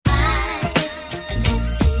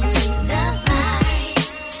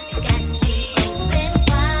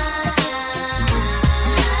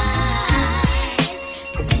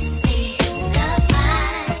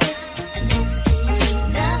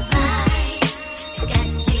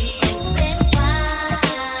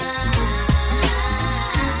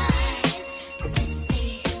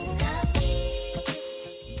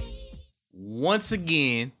once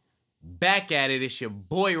again, back at it. It's your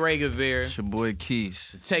boy Ray Guevara. It's your boy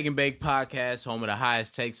Keys. The Take and Bake Podcast, home of the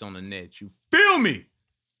highest takes on the net. You feel me?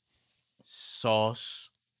 Sauce,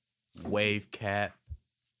 Wave Cap.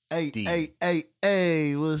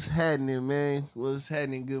 Hey, what's happening, man? What's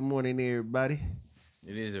happening? Good morning, everybody.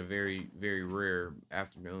 It is a very, very rare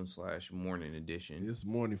afternoon/morning edition. It's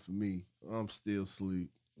morning for me. I'm still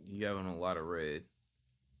asleep. You having a lot of red.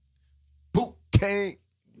 Boot king.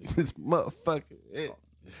 This motherfucker.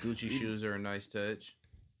 Gucci shoes are a nice touch.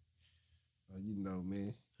 You know,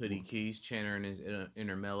 man. Hoodie Keys, Channer in his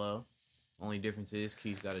inner mellow. Only difference is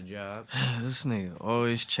Keys got a job. This nigga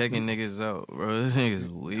always checking niggas out, bro. This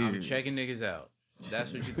nigga's weird. I'm checking niggas out.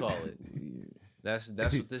 That's what you call it. That's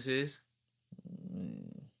what this is.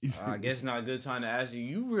 I guess it's not a good time to ask you.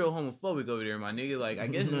 You real homophobic over there, my nigga. Like, I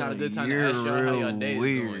guess it's not a good time to ask y'all how your day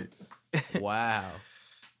is going.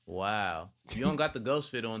 Wow. You don't got the ghost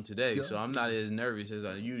fit on today, so I'm not as nervous as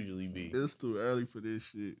I usually be. It's too early for this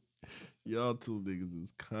shit. Y'all two niggas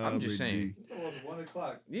is comedy. I'm just saying. It's almost 1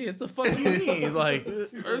 o'clock. Yeah, what the fuck you mean? Like,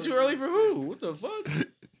 too early for who? What the fuck?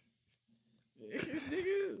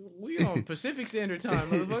 Nigga, we on Pacific Standard Time,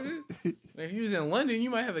 motherfucker. If you was in London, you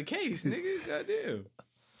might have a case, nigga. Goddamn.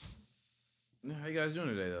 How you guys doing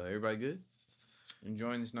today, though? Everybody good?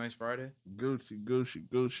 Enjoying this nice Friday?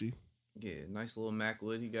 Gucci. Yeah, nice little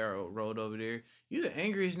Macwood he got rolled over there. You the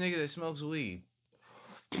angriest nigga that smokes weed.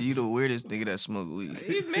 You the weirdest nigga that smoke weed.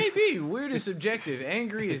 It may be. Weird is subjective.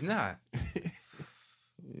 Angry is not.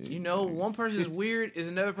 You know, one person's weird is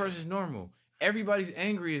another person's normal. Everybody's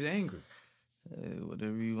angry is angry.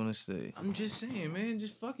 Whatever you want to say. I'm just saying, man.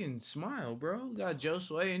 Just fucking smile, bro. We got Joe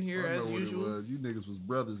Sway in here as usual. It was. You niggas was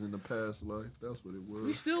brothers in the past life. That's what it was.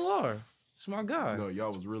 We still are. It's my guy. No, y'all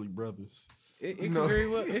was really brothers. It could very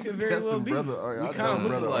well be. Brother, we kind of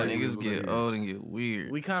look like niggas get old and get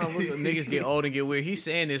weird. We kind of look niggas get old and get weird. He's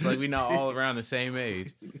saying this like we not all around the same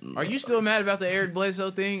age. Are you still mad about the Eric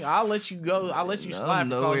Bledsoe thing? I'll let you go. I'll let you slide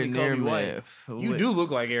for calling me Kobe White. You do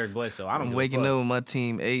look like Eric Bledsoe. I'm waking up with my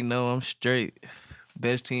team 8-0. I'm straight.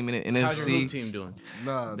 Best team in the NFC. How's your hoop team doing?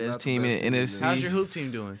 Best team in the NFC. How's your hoop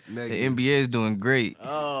team doing? The NBA is doing great.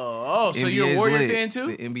 Oh, so you're a Warrior fan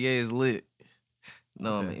too? The NBA is lit.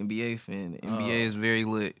 No, okay. I'm an NBA fan. The NBA is very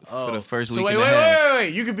lit for the first week and a half.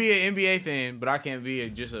 Wait. You could be an NBA fan, but I can't be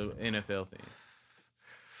just an NFL fan.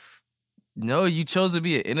 No, you chose to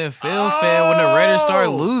be an NFL fan when the Raiders start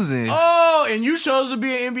losing. Oh, and you chose to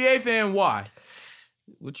be an NBA fan. Why?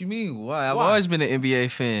 What you mean? Why? I've always been an NBA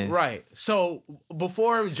fan. Right. So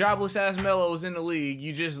before jobless ass Melo was in the league,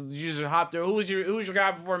 you just hopped there. Who was your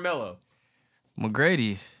guy before Melo?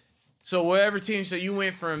 McGrady. So whatever team, so you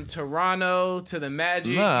went from Toronto to the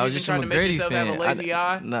Magic. No, I was just trying a to make McGrady yourself fan. Have a lazy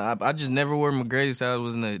eye. No, I just never wore McGrady, so I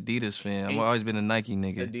was an Adidas fan. I've always been a Nike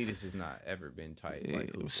nigga. Adidas has not ever been tight.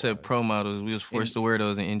 Except pro models, we was forced to wear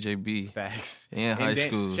those in NJB. Facts. In high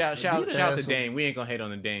school. Shout out to Dame. We ain't gonna hate on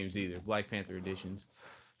the Dames either. Black Panther editions.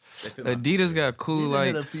 Adidas got cool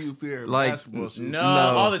like all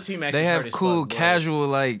the team actually they have cool casual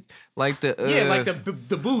like the like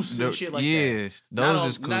the boosts and shit like that. Yeah, those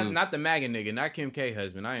is cool. Not the MAGA nigga, not Kim K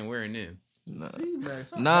husband. I ain't wearing them.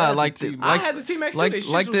 Nah, like the I had the T-Max like too.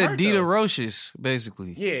 the Adidas Roches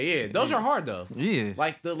basically. Yeah, those are hard though. Yeah,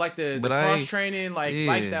 like the cross training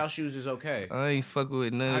lifestyle shoes is okay. I ain't fuck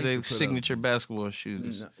with none of their signature basketball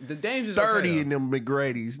shoes. The Dames is 30 okay, in them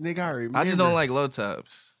McGrady's, nigga. I remember. I just don't like low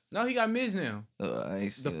tops. No, he got mids now. I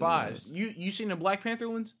ain't the 5s. You seen the Black Panther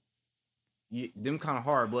ones? Them kind of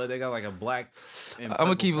hard, blood. They got like a black. I'm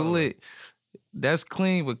gonna keep it lit. That's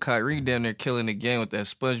clean, but Kyrie down there killing the game with that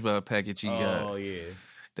SpongeBob package he got. Oh yeah,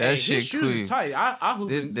 that shit his shoes clean. Is tight.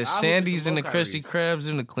 The Sandys and the Krusty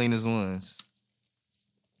Krabs are the cleanest ones.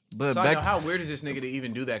 But so how weird is this nigga to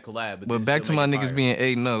even do that collab? But back to my niggas being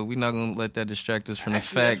 8-0, we're not gonna let that distract us from the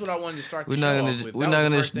fact. That's what I wanted to start. We're not gonna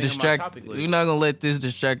let this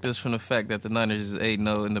distract us from the fact that the Niners is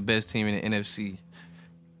 8-0 and the best team in the NFC.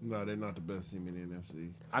 No, they're not the best team in the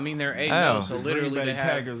NFC. I mean, they're 8-0, so literally the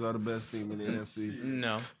Packers are the best team in the NFC.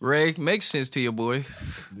 No, Ray, make sense to your boy.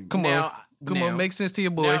 Come on, make sense to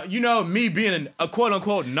your boy. Now, you know me being a quote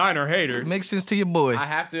unquote Niner hater. Make sense to your boy. I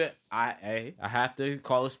have to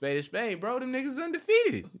call a spade, bro. Them niggas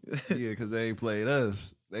undefeated. Yeah, because they ain't played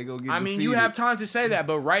us. They go get. I mean, you have time to say that,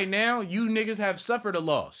 but right now, you niggas have suffered a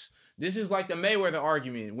loss. This is like the Mayweather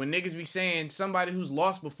argument when niggas be saying somebody who's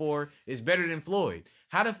lost before is better than Floyd.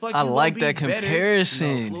 How the fuck? I like that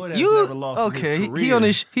comparison. No, Floyd has never lost in his career.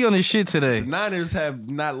 He on his shit today. The Niners have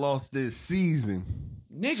not lost this season.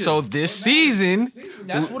 Nigga. So this season,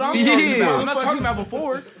 That's what I'm talking about. I'm not talking about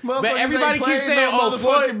before. But everybody keeps saying, "Oh,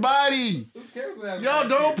 motherfucking body." Y'all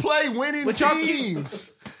don't play winning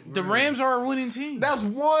teams. The Rams are a winning team. That's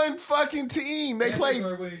one fucking team. They played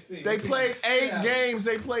 8 games.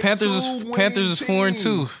 They played Panthers is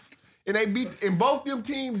 4-2. And they beat. And both them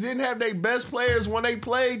teams didn't have their best players when they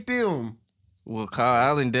played them. Well, Kyle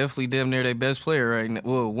Allen definitely damn near their best player right now.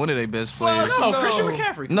 Well, one of their best players. No, Christian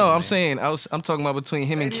McCaffrey. No, on, I'm man. saying I'm talking about between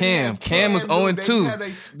him and They Cam. didn't have Cam was Cam,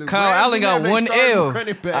 0-2. the Kyle Rams Allen didn't got have their one starting L.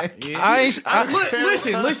 running back.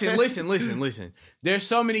 Listen. There's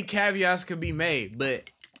so many caveats could be made, but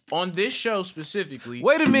on this show specifically,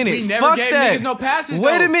 Wait a minute. we never Fuck gave that. niggas no passes.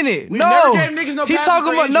 Wait though. a minute. We No. never gave niggas no He passes talking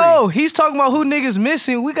for about no. injuries. He's talking about who niggas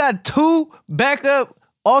missing. We got 2 backup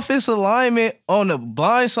offensive linemen on the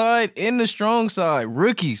blind side and the strong side.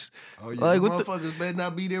 Rookies. Oh, yeah, Like, the what the- motherfuckers better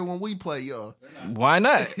not be there when we play, y'all. Why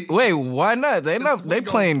not? Wait, why not? They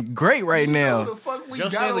playing great right You know now. who the fuck we Joe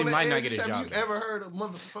got Stanley on the might not edges? get a Have job. you ever heard of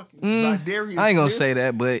motherfucking Zydarius I ain't gonna Smith? say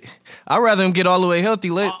that, but I'd rather him get all the way healthy.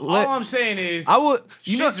 All I'm saying is, I would.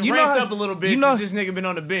 shit's ramped how- up a little bit you know- since this nigga been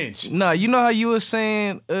on the bench. Nah, you know how you were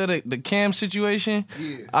saying the Cam situation?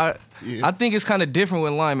 Yeah. I think it's kind of different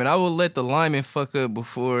with linemen. I would let the linemen fuck up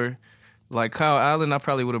before, like Kyle Allen. I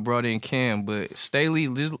probably would have brought in Cam, but Staley,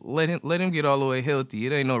 just let him get all the way healthy.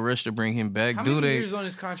 It ain't no rush to bring him back. How many years on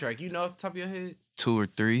his contract? You know off the top of your head? 2 or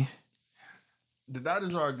 3. The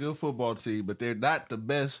Dodgers are a good football team, but they're not the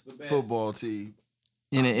best football team.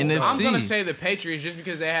 In the NFC. I'm gonna say the Patriots just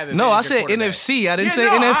because they have. No, I advantage at said quarterback. NFC. I didn't Yeah, say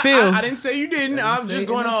no, NFL. I didn't say you didn't. I'm say just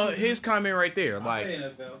going NFL. on his comment right there. Like, Say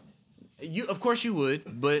NFL. you, of course you would,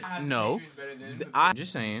 but no. I'm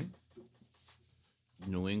just saying.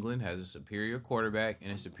 New England has a superior quarterback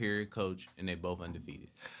and a superior coach, and they both undefeated.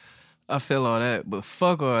 I feel all that, but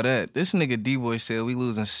fuck all that. This nigga D-Boy said we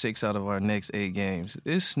losing 6 out of our next 8 games.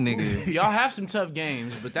 This nigga, Y'all have some tough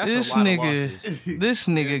games, but that's this a lot of nigga, losses. this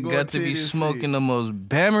nigga going got to 10 be and smoking 6. the most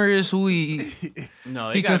bammerest weed. No,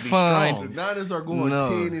 He it gotta can be find- The strong. Niners are going No.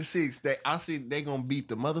 10-6. I see they gonna beat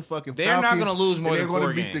the motherfucking They're not Falcons. gonna lose more and than they're gonna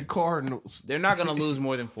 4 beat the games. Cardinals. They're not gonna lose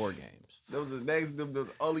more than 4 games. Those are the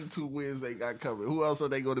only 2 wins they got covered. Who else are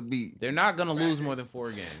they gonna beat? They're not gonna lose more than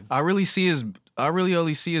 4 games. I really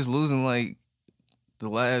only see us losing like the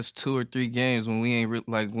last 2 or 3 games when we ain't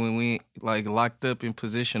when we locked up in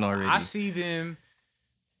position already. I see them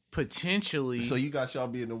potentially. So you got y'all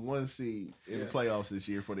being the 1 seed in the playoffs this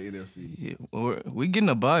year for the NFC. Yeah, or we getting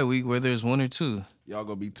a bye week where there's 1 or 2. Y'all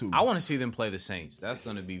gonna be 2. I want to see them play the Saints. That's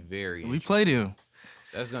gonna be very. We played him.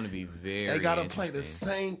 That's gonna be very. They gotta play the interesting.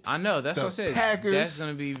 Saints. I know. That's the what I said. Packers. That's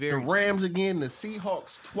gonna be the very. Rams again. The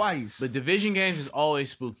Seahawks twice. But division games is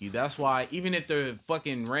always spooky. That's why even if the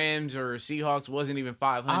fucking Rams or Seahawks wasn't even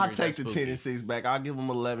 500, I'll take that's the spooky. 10-6 back. I'll give them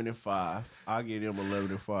 11-5. I'll give them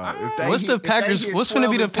 11-5. What's the Packers? What's going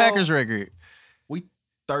to be the Packers record? We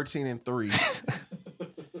 13-3.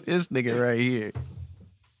 This nigga right here.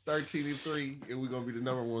 13-3, and we're gonna be the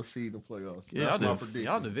number 1 seed in the playoffs. Yeah, That's my Y'all, prediction.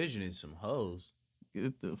 y'all division is some hoes.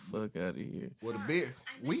 Get the fuck out of here. Well, the Bears,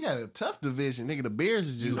 we got a tough division, nigga. The Bears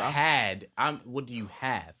is You just had. What do you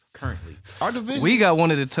have currently? our division. We got one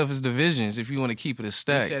of the toughest divisions if you want to keep it a You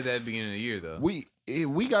stack. said that at the beginning of the year though.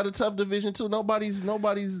 We got a tough division too. Nobody's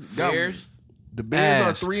got Bears. The Bears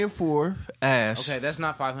Ass. are 3-4. Ass. Okay, that's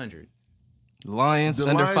not 500. Lions The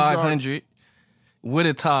under Lions 500 with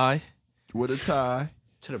a tie. with a tie.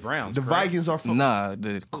 To the Browns. The correct? Vikings are Nah,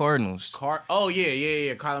 the Cardinals. Oh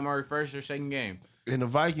yeah. Kyler Murray first or second game. and the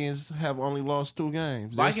Vikings have only lost 2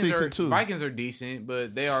 games. They're 6-2. Vikings are decent,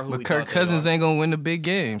 but they are who. But we Kirk thought they Cousins are. ain't gonna win the big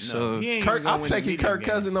game. No, So he ain't Kirk, gonna I'm win the taking medium Kirk game.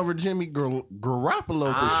 Cousins over Jimmy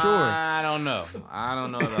Garoppolo for sure. I don't know. I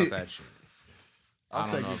don't know about that shit. I'm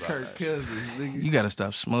I don't know taking about Kirk that. Cousins, nigga. you gotta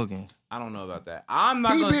stop smoking. I don't know about that. I'm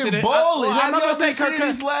not He gonna sit been it. balling. I'm Have not y'all gonna say been Kirk seeing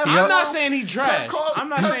Cousins. these last I'm couple- not saying he trash. I'm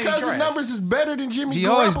not saying he Cousins' trash. numbers is better than Jimmy He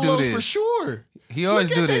always do Garoppolo's this. for sure. He always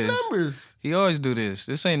Look do at their this. numbers. He always do this.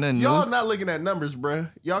 This ain't nothing Y'all new. not looking at numbers, bruh.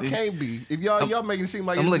 Y'all can't be. If y'all making it seem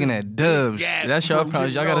like I'm it's looking this at dubs. gap That's y'all from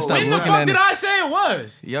problem. Y'all Jimmy- gotta stop When the looking fuck at did it. I say it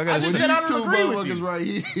was? Y'all I gotta just stop. said I These don't two agree with motherfuckers you.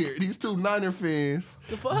 right here. These 2 Niner fans.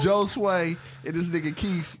 The fuck? Joe Sway and this nigga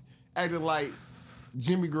Keith acting like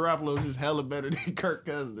Jimmy Garoppolo is just hella better than Kirk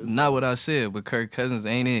Cousins. Not what I said, but Kirk Cousins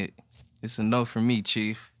ain't it. It's a no for me,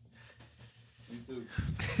 Chief.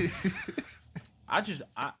 I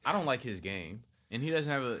don't like his game, and he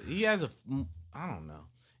doesn't have I don't know.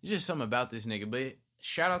 It's just something about this nigga. But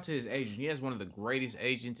shout out to his agent. He has one of the greatest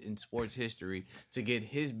agents in sports history to get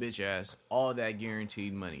his bitch ass all that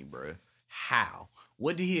guaranteed money, bro. How?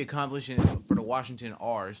 What did he accomplish for the Washington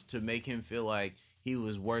R's to make him feel like he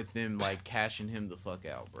was worth them like cashing him the fuck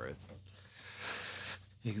out, bro?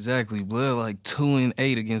 Exactly, blood like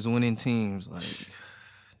 2-8 against winning teams. Like,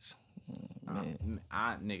 man.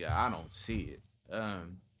 I don't see it.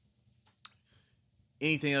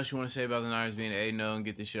 Anything else you want to say about the Niners being 8-0 and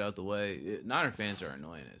get this shit out the way? Niner fans are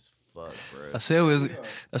annoying as fuck, bro. I said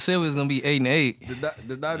it was gonna be 8-8.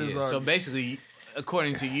 The Niners are. So basically,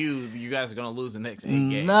 according to you guys are gonna lose the next 8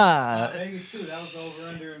 games. Nah, Vegas too. That was over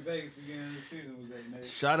under in Vegas beginning of the season was 8-8.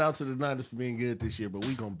 Shout out to the Niners for being good this year, but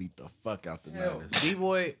we gonna beat the fuck out the Niners.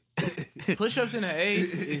 D-boy, push-ups in the 8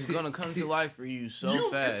 is gonna come to life for you so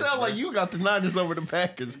fast. It sounds bro. like you got the Niners over the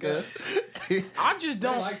Packers, cuz. I just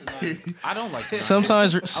don't. likes the Niners. I don't like. The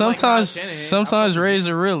Niners. sometimes Shanahan. Ray's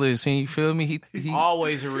a realist, and you feel me? He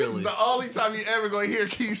Always a This is realist. the only time you ever gonna hear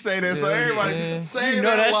Keith say that. So everybody man. say You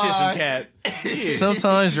know that shit's some lie. cap. Yeah.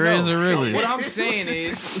 sometimes Ray's a realist. What I'm saying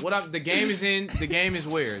is, the game is in. The game is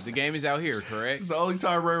where? The game is out here, correct? The only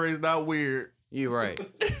time Ray Ray's not weird. You're right.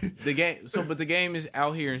 The game. So, but the game is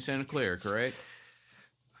out here in Santa Clara, correct?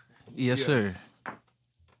 Yes, sir.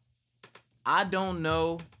 I don't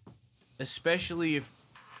know, especially if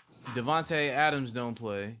Devontae Adams don't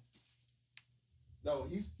play. No,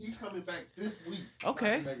 he's coming back this week.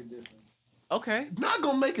 Okay. Make a difference. Okay. Not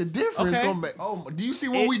gonna make a difference. Okay. Gonna make, do you see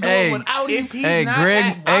what we doing Hey, without him? If he's Hey, not Greg.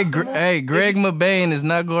 at optimal- Greg McBain is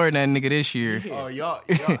not guarding that nigga this year. Oh, y'all.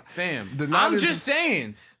 Fam, The I'm Niners- just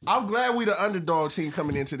saying I'm glad we the underdog team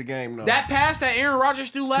coming into the game, though. that pass that Aaron Rodgers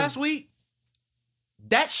threw last week,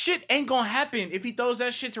 that shit ain't gonna happen if he throws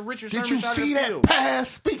that shit to Richard Did Sherman. you side of see the that field. pass?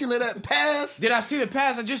 Speaking of that pass, Did I see the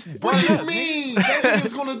pass? I just what brought do it you up. mean? That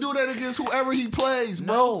nigga's gonna do that against whoever he plays,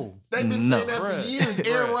 bro. No. They've been saying that Bruh. for years.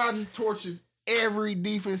 Aaron Bruh. Rodgers torches every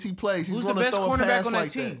defense he plays. He's Who's the gonna best throw a cornerback pass on that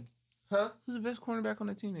like team? that. Huh? Who's the best cornerback on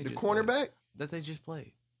that team? The cornerback? That they just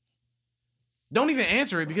played. Don't even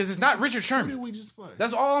answer it because it's not Richard Who did Sherman. we just play?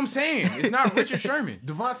 That's all I'm saying. It's not Richard Sherman.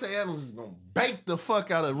 Devontae Adams is gonna bake the fuck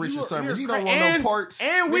out of Richard You're Sherman. He cra- don't want and- no parts.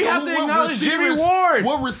 and we Nigga, have to what acknowledge Jimmy receivers- Ward.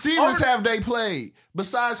 What receivers Over- have they played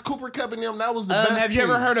besides Cooper Kupp and them? That was the best. Have you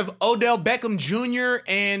ever team. heard of Odell Beckham Jr.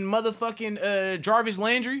 and motherfucking Jarvis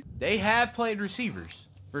Landry? They have played receivers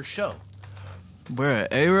for sure. Bruh,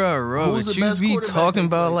 A-Rod Who's Roberts, the you best be quarterback talking they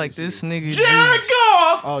about played like this this nigga. Jared just-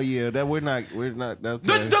 Goff, Oh yeah, that we're not. Okay. the league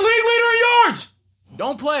leader in yards.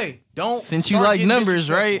 Don't play. Don't. Since you start like getting numbers,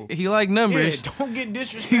 right? disrespectful. He like numbers. Yeah, don't get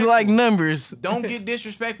disrespectful. He like numbers. Don't get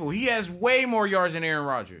disrespectful. He has way more yards than Aaron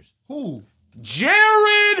Rodgers. Who?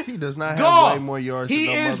 Jared He does not have Goff. way more yards He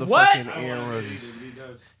than is no what? motherfucking Aaron Rodgers. He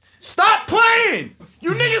does. Stop playing!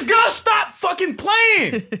 You niggas gotta stop fucking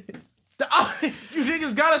playing! You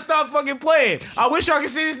niggas gotta stop fucking playing. I wish y'all could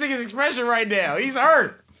see this nigga's expression right now. He's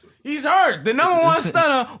hurt. He's hurt. The number one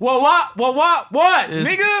stunner. What, It's-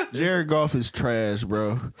 nigga? Jared Goff is trash,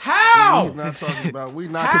 bro. How? We're not talking about. We're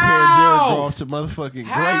not How? comparing Jared Goff to motherfucking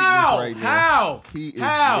How? greatness right now. How? He is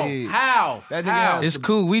How? mid. How? That nigga How? has It's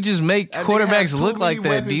cool. We just make That nigga has quarterbacks too look many like that,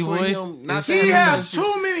 weapons D for boy. him not to He have has that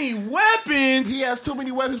too many weapons. He has too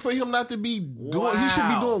many weapons for him not to be doing. He should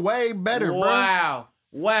be Wow. doing way better, bro.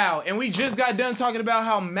 Wow. And we just got done talking about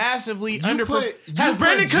how massively You underperforming. put Has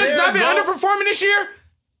Brandon Cooks Jared not been Goff- underperforming this year?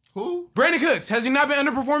 Who? Brandon Cooks, has he not been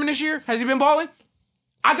underperforming this year? Has he been balling?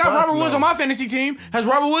 I got Fuck Robert Woods no. on my fantasy team. Has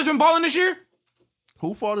Robert Woods been balling this year?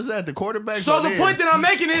 Who fault is that? The quarterback. So the point that I'm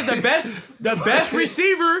making is the best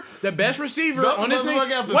receiver Don't on this motherfucker thing.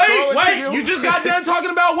 have to throw it to Wait, him. you just got done talking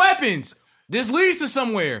about weapons. This leads to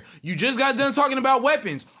somewhere. You just got done talking about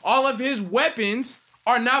weapons. All of his weapons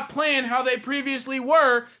are not playing how they previously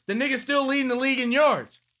were. The nigga's still leading the league in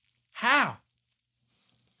yards. How?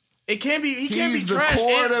 It can't be. He can't He's be the trash.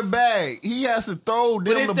 quarterback. He has to throw them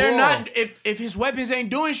But the if ball. they're not, if his weapons ain't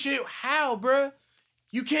doing shit, how, bruh?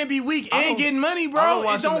 You can't be weak and getting money, bro.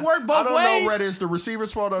 It don't work both I don't ways. know whether it's the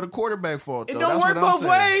receiver's fault or the quarterback fault. It though. don't That's work what I'm both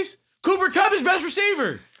saying. ways. Cooper Kupp is best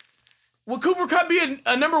receiver. Would Cooper Kupp be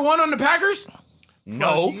a number one on the Packers?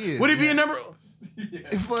 No. yeah. Would he be a number?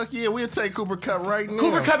 Fuck yeah, we'll take Cooper Kupp right now.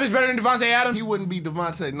 Cooper Kupp is better than Devontae Adams. He wouldn't be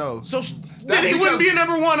Devontae, no. So then he wouldn't be a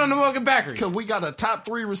number one on the fucking Packers. Because we got a top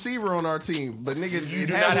 3 receiver on our team. But nigga, You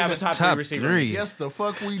do not have a top three receiver. three. Yes, the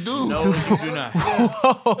fuck we do. No, you do not.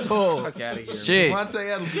 Fuck out of here. Shit.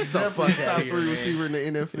 Devontae Adams is definitely fuck top outta 3 here, man. receiver in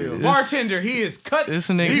the NFL. Bartender, he is cut. This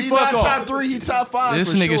nigga- He He's fuck not off. top 3, he top 5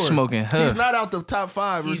 This for nigga sure. smoking huff. He's not out the top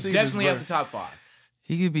 5 He's receivers, definitely bro. at the top 5.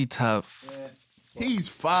 He could be top. He's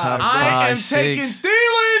 5. Top bro. I am 5, taking 6.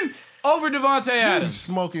 Thielen over Devontae You Adams.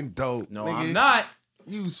 smoking dope. No, nigga. I'm not.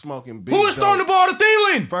 You smoking big Who is throwing the dope. ball to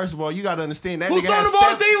Thielen? First of all, you got to understand that Who's nigga throwing has the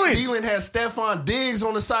ball to Thielen? Thielen has Stephon Diggs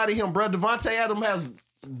on the side of him, bro. Devontae Adams has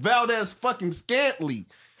Valdez fucking Scantley.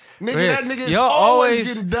 Nigga, that nigga is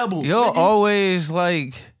always getting doubled. Y'all nigga. always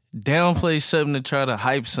like downplay something to try to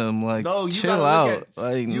hype something. Like, No, you chill gotta out. look at,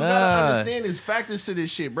 Like, you nah. gotta understand there's factors to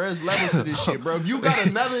this shit, bro. There's levels to this shit, bro. If you got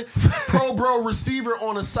another pro receiver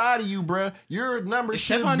on the side of you, bro, your numbers Is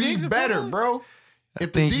should Stephon be Diggs a better, pro? bro.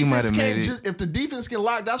 If the think you might defense have made can't it. just, if the defense can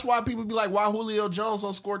lock, that's why people be like, why Julio Jones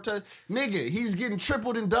don't score touch? Nigga, he's getting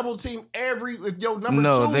tripled and double team if your number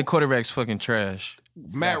No, two. that quarterback's fucking trash.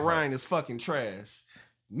 Matt Ryan is fucking trash.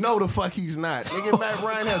 No, the fuck he's not. Nigga, Matt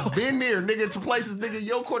Ryan has been there, nigga, to places, nigga,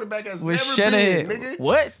 your quarterback has With never been, Shanahan. nigga.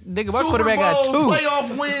 What? Nigga, my Super quarterback got Bowl 2.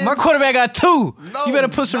 playoff wins. My quarterback got 2. No, You better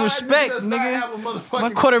put some nah, respect, does not have nigga. a motherfucking My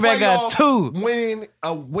quarterback got playoff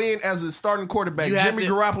 2. Win as a starting quarterback. You have Jimmy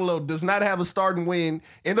to- Garoppolo does not have a starting win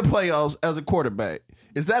in the playoffs as a quarterback.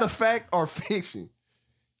 Is that a fact or fiction?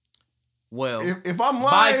 Well, If I'm by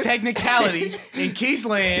lying, technicality, in Keith's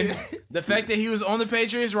land, the fact that he was on the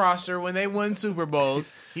Patriots roster when they won Super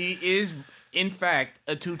Bowls, he is, in fact,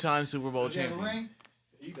 a 2-time Super Bowl Does he have a champion. ring?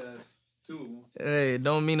 He does. 2 of them. Hey, it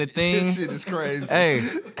don't mean a this thing. shit is crazy. Hey,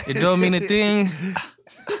 it don't mean a thing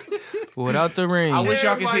without the ring. I wish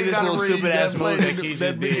y'all could see Everybody this got a little ring stupid ass played move in that the- Keith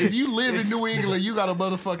just did. If you live in New England, you got a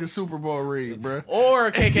motherfucking Super Bowl ring, bro. Or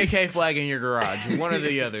a KKK flag in your garage. One or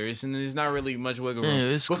the other. And there's not really much wiggle room. Yeah,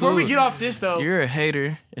 it's Before we cool. get off this, though, You're a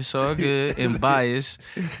hater. It's all good and biased.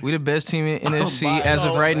 We the best team in NFC as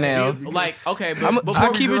of so, right now. like, okay, but I'm- before I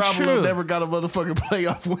we keep it Garoppolo true. never got a motherfucking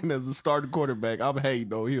playoff win as a starting quarterback. I'm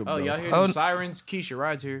hating on him. Oh, bro. y'all hear Oh, them sirens? Keisha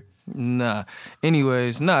rides here. Nah.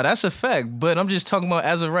 Anyways, that's a fact. But I'm just talking about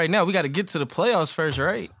as of right now. We got to get to the playoffs first,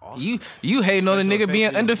 right? You hating on a Special nigga being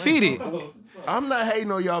effects undefeated. I'm not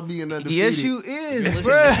hating on y'all being undefeated. Yes, you is, Listen to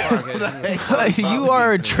bruh. this podcast. Like, you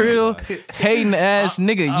are a trill hating ass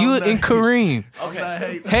nigga. You not- and Kareem. I'm not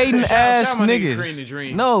hating. Hating ass shout my nigga Kareem the niggas.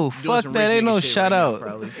 Dream. No, Doing fuck some that. rich Ain't no nigga shit shout right now, out.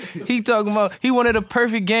 probably. He talking about he wanted a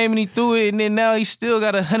perfect game and he threw it, and then now he still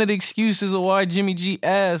got 100 excuses of why Jimmy G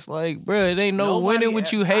ass. Like, bruh, it ain't no Nobody- winning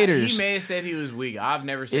with you haters. He may have said he was weak. I've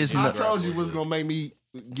never said It's Jimmy not- I told you Garoppolo what's was gonna make me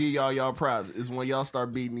give y'all props is when y'all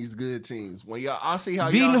start beating these good teams. When y'all, I see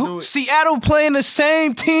how Beating y'all do who? it. Seattle playing the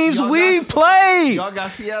same teams Y'all we got- played. Y'all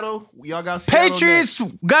got Seattle. Y'all got Seattle Patriots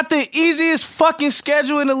next. got the easiest fucking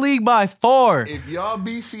schedule in the league by far. If y'all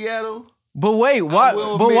beat Seattle, But wait, why?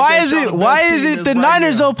 will But admit why that is y'all it? the Why best is team it that's the right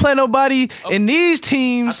Niners now. don't play nobody, and these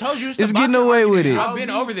teams I told you it's is the getting boxing away with argument. it? I've been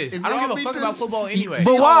over this. If I don't y'all give a beat fuck the about football anyway.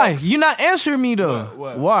 But why? Seahawks. You're not answering me though.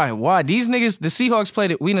 What? Why? These niggas, the Seahawks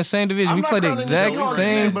played it. We in the same division. I'm we not play the calling exact Seahawks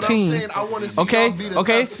same bad, but I'm team. saying I want to see Okay, y'all beat a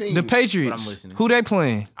okay. tough team. The But I'm Patriots. listening. Who they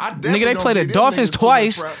playing? I Nigga, definitely they don't played the give them Dolphins niggas too much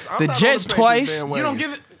twice, props. I'm the not on Jets Patriots twice.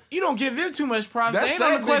 bandwagon. You don't give them too much props. That's They ain't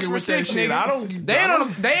that on the quest nigga for with that 6, shit. nigga. I don't-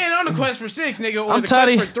 They ain't on the quest for 6, nigga, or I'm the tired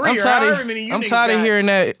quest of. for 3, I'm or tired however of. many you I'm niggas tired of got. hearing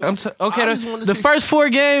that. Okay, I just wanna the see- first 4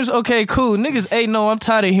 games. Okay, cool. Niggas 8-0. I'm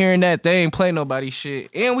tired of hearing that they ain't play nobody shit,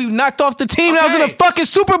 and we knocked off the team that was in the Okay. fucking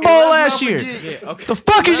Super Bowl let's last not year. forget- Yeah, okay. The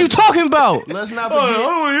fuck is you talking about? Let's not Oh, I forget.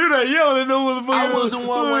 don't want to hear that yelling at no motherfucker. I was the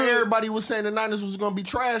one where everybody was saying the Niners was gonna be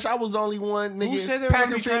trash. I was the only one, nigga. Who said they were gonna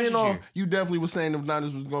Packer be fan trash and this all. year? You definitely was saying the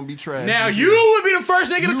Niners was gonna be trash. Now this you year. would be the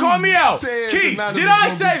first nigga to You call me out. said the Keith, Niners did was I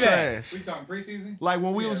gonna say be that? trash. We talking preseason? Like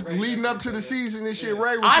when we Yeah, was right, leading yeah, up to the yeah. season, this shit.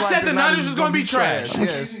 Ray was I like, said the Niners was gonna be trash.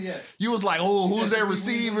 Yes, Yeah. you was like, oh, who's their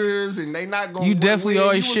receivers, and they not gonna. You win. definitely You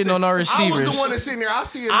always was shitting saying- on our I was receivers. the one that's sitting there. I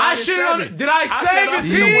see it. I shit on. Did I say said the I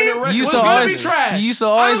see a winning team record. You used was to gonna always, be trash? you used to I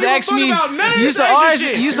don't always give a ask fuck me. about none of You this used to extra always,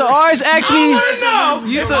 shit. you used to always ask I me. want to know.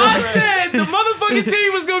 You used to- I said the motherfucking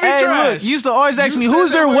team was gonna be Hey, trash. look, you used to always ask You me said who's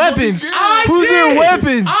they their was gonna be weapons. good. I Who's did. their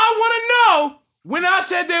weapons? I want to know when I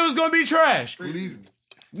said they was gonna be trash.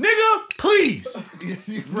 Nigga, please.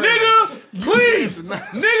 Nigga, please.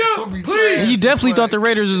 Nigga, please. You definitely thought the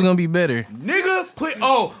Raiders was gonna be better. Nigga, please.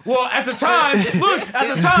 Oh, well, at the time, look,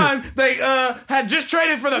 at the time, they had just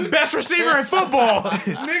traded for the best receiver in football,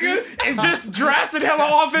 nigga, and just drafted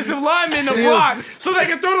hella offensive linemen to block so they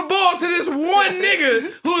could throw the ball to this one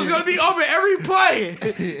nigga who was going to be open every play.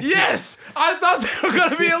 Yes, I thought they were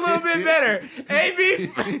going to be a little bit better.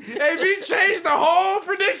 AB changed the whole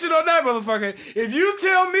prediction on that motherfucker. If you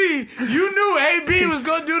tell me you knew AB was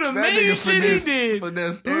going to do the That main nigga shit finesse- he did,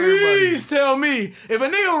 finesse everybody. please tell me if a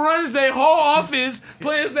nigga runs their whole offense,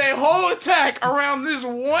 plays their whole attack around this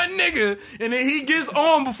one nigga, and then he gets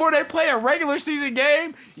on before they play a regular season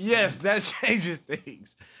game, yes, that changes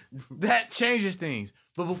things. That changes things.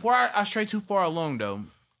 But before I stray too far along, though,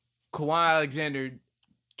 Kawhi Alexander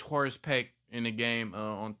tore his pec in the game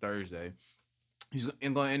on Thursday. He's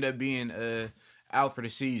going to end up being out for the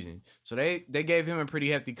season. So they gave him a pretty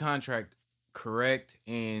hefty contract, correct?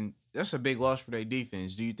 And that's a big loss for their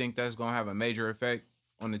defense. Do you think that's going to have a major effect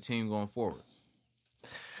on the team going forward?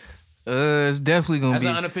 It's definitely gonna As be.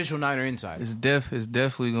 an unofficial Niner insider. It's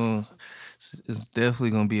definitely gonna. it's definitely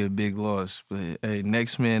gonna be a big loss. But hey,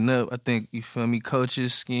 next man up, I think you feel me.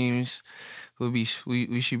 Coaches, schemes, we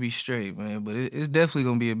should be straight, man. But it's definitely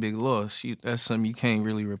gonna be a big loss. That's something you can't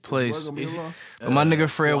really replace. What's gonna be a loss? But my nigga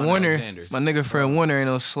Fred Quan Warner, Alexander. ain't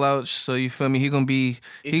no slouch. So you feel me? He gonna be,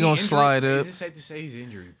 Is he gonna injury- slide up. Is it safe to say he's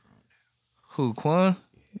injury prone? Who, Quan?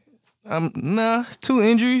 Nah, 2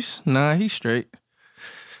 injuries. Nah, he's straight.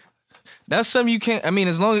 That's something you can't. I mean,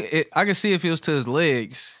 as long as I can see if it was to his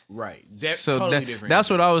legs. Right. That's So totally different. that's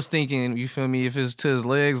what I was thinking. You feel me? If it's to his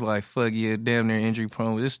legs, like fuck yeah, damn near injury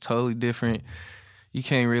prone. It's totally different. You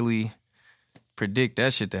can't really predict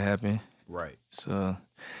that shit to happen. Right. So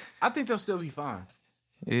I think they'll still be fine.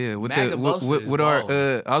 yeah, with Maga Bosa is with our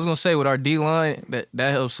balling. I was gonna say with our D line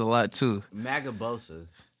that helps a lot too. Maga Bosa.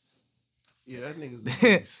 Yeah, that nigga's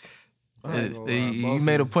a beast. I ain't gonna lie, You Bosa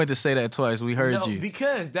made a is- point to say that twice. We heard No, you.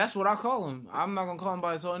 because that's what I call him. I'm not gonna call him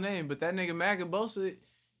by his whole name, but that nigga Maga Bosa,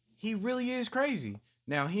 he really is crazy.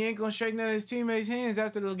 Now he ain't gonna shake none of his teammates' hands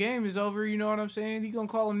after the game is over. You know what I'm saying? He gonna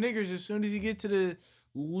call them niggers as soon as he get to the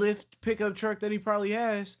lift pickup truck that he probably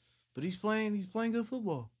has. But he's playing good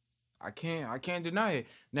football. I can't deny it.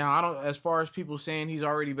 Now I don't. As far as people saying he's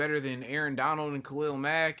already better than Aaron Donald and Khalil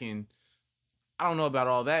Mack, and I don't know about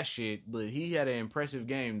all that shit, but he had an impressive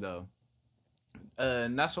game though.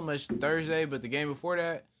 Not so much Thursday, but the game before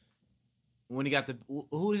that, when he got the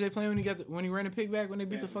who was they playing when he ran the pick back when they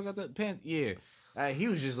beat the fuck out the Panthers? Yeah, he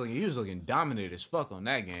was looking dominant as fuck on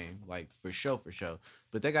that game, like for sure.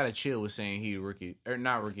 But they gotta chill with saying he rookie or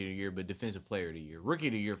not rookie of the year, but defensive player of the year, rookie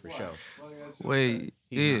of the year for sure. Wait,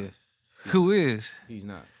 He's yeah, not. who is? He's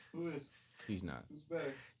not. Who is? He's not. Who's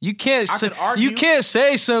better? You can't I say, could argue- you can't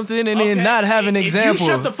say something and then not have an If example.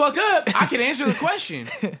 you shut the fuck up, I can answer the question.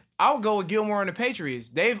 I would go with Gilmore and the Patriots.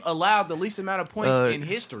 They've allowed the least amount of points in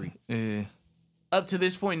history Yeah. up to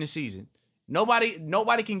this point in the season.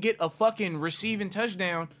 Nobody can get a fucking receiving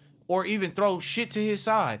touchdown or even throw shit to his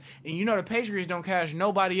side. And you know the Patriots don't cash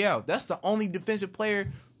nobody out. That's the only defensive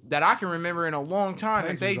player that I can remember in a long time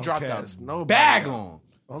that they Patriots dropped don't a cash nobody bag out. on.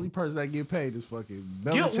 Only person that get paid is fucking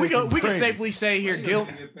Gil, Belichick we and can Brady. safely say here, He Gil.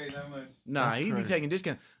 doesn't get paid that much. Nah, That's he'd be crazy. taking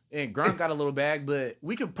discount. And Gronk got a little bag, but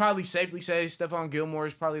we could probably safely say Stephon Gilmore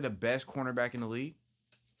is probably the best cornerback in the league.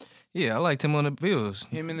 Yeah, I liked him on the Bills.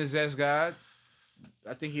 Him and the Zest God.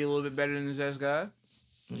 I think he's a little bit better than the Zest God.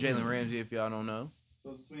 Jalen Ramsey, if y'all don't know.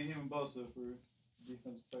 So it's between him and Bosa for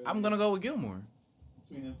defensive player. I'm going to go with Gilmore.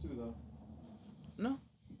 between them two though. No.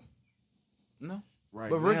 Right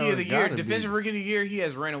But now, rookie of the it's year, gotta be. defensive rookie of the year, he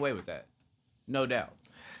has ran away with that. No doubt.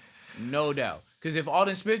 Because if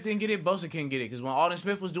Alden Smith didn't get it, Bosa can't get it. Because when Alden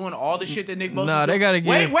Smith was doing all the shit that Nick Bosa Nah, they doing- gotta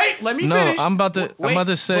give. Wait, let me no, finish. I'm about to. Wait, I'm about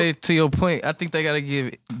to say to your point. I think they gotta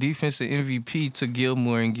give defensive MVP to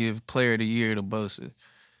Gilmore and give Player of the Year to Bosa.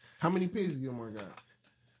 How many picks Gilmore got?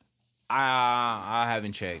 I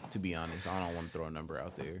haven't checked, to be honest. I don't want to throw a number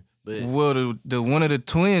out there. But Well, the one of the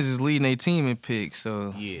twins is leading a team in picks,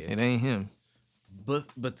 so Yeah. it ain't him. but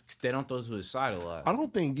they don't throw to his side a lot. I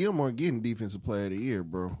don't think Gilmore getting defensive player of the year,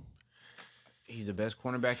 bro. He's the best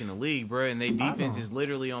cornerback in the league, bro. And their defense is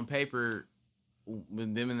literally on paper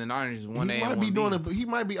with them and the Niners is 1A He might and be 1B. doing it, but he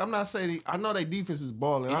might be. I'm not saying. I know their defense is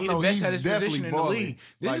balling. And I he know the best he's at his definitely position in the balling. league.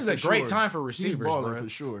 This Like, is a for great sure. time for He's receivers, balling bro. for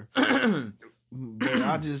sure. But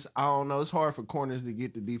I don't know. It's hard for corners to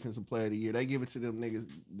get the defensive player of the year. They give it to them niggas.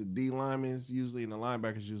 The D linemen usually and the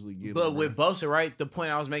linebackers usually get it. But with Bosa, right, the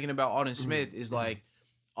point I was making about Alden Smith is like,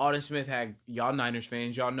 Alden Smith had, y'all Niners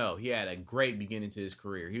fans, y'all know, he had a great beginning to his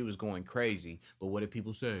career. He was going crazy. But what did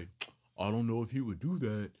people say? I don't know if he would do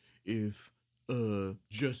that if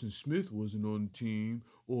Justin Smith wasn't on the team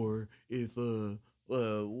or if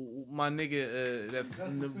my nigga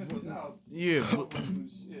Justin Smith was out. yeah,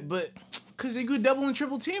 Shit. but because they could double and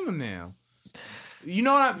triple team him now. You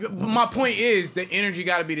know what? My point is the energy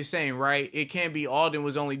got to be the same, right? It can't be Alden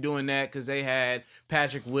was only doing that because they had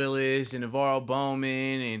Patrick Willis and Navarro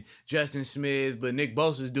Bowman and Justin Smith, but Nick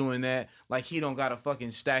Bosa's doing that like he don't got a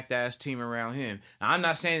fucking stacked ass team around him. Now, I'm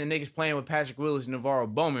not saying the niggas playing with Patrick Willis and Navarro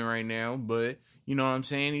Bowman right now, but you know what I'm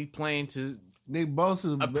saying? He playing to Nick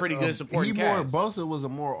Bosa, a pretty good supporting cast. Bosa was a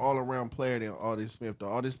more all around player than Alden Smith. Though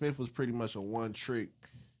Alden Smith was pretty much a one trick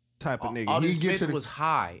type of nigga. Alden He Smith gets to the, was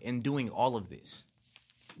high and doing all of this.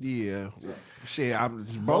 yeah, shit.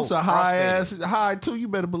 Both Bosa high too. You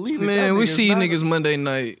better believe it. Man, That we nigga's see you not- niggas Monday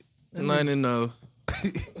night, 9-0.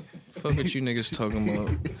 Fuck what you niggas talking about.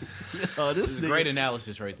 Oh, this This is nigga, great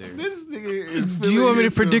analysis right there. This nigga is. Do you want me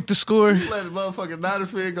to predict the score? Let the motherfucking Niners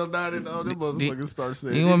fan go 9-0. Them motherfuckers start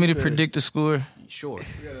saying. You want me to anything. predict the score? Sure.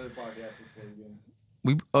 We got another podcast before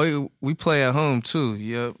the game. We play at home too.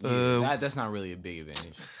 Yep. That's not really a big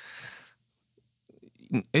advantage.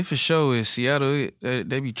 It for sure is Seattle.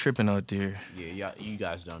 They be tripping out there. Yeah, you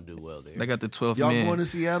guys don't do well there. They got the 12th Y'all man. going to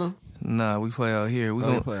Seattle? Nah, we play out here. We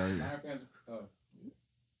gonna play out here. Niner fans,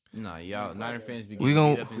 Nah, y'all Niner fans be We getting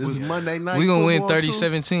gon- beat up in This is Seattle. Monday night. we gonna win football, too?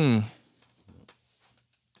 30-17.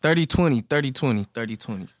 30-20, 30-20,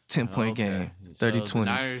 30-20. 10-point Okay. game. So the 30-20.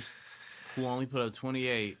 Niners, who only put up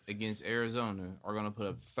 28 against Arizona, are going to put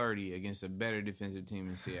up 30 against a better defensive team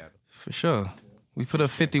in Seattle. For sure. We put up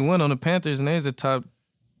 51 on the Panthers, and there's a top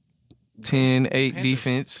 10, 8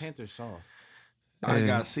 defense. Panthers soft. I Yeah.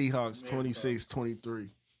 got Seahawks 26-23.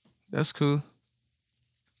 That's cool.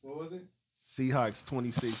 what was it? Seahawks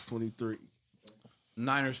 26-23.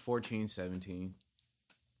 Niners 14-17.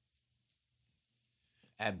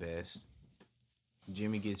 At best.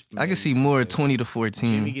 Jimmy gets. I can maybe see two more touchdowns. 20-14.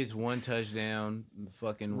 Jimmy gets one touchdown.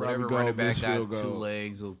 Fucking whatever Robbie running Gold back missed got field 2 goal.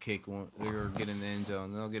 legs will kick one or get in the end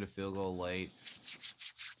zone. They'll get a field goal late.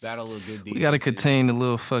 Battle of good defense. We gotta contain the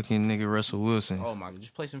little fucking nigga Russell Wilson. Oh my!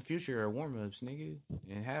 Just play some Future or warm ups, nigga,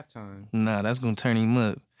 in halftime. Nah, that's gonna turn him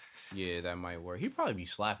up. Yeah, that might work. He'd probably be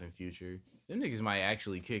slapping Future. Them niggas might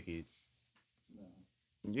actually kick it.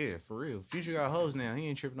 Yeah, for real. Future got hoes now. He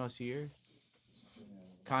ain't tripping on Sierra.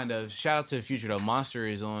 Kind of. Shout out to Future though. Monster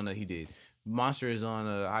is on. He did. Monster is on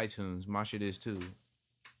iTunes. My shit is too.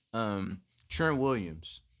 Trent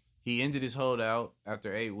Williams. He ended his holdout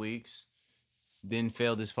after 8 weeks. Then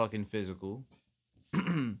failed his fucking physical.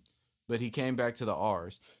 But he came back to the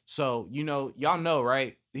R's. So, y'all know,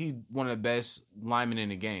 right? He one of the best linemen in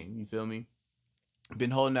the game. You feel me?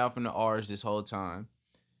 Been holding out from the R's this whole time.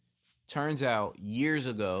 Turns out, years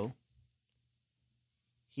ago,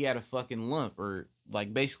 he had a fucking lump or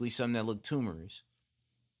like basically something that looked tumorous.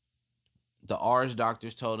 The R's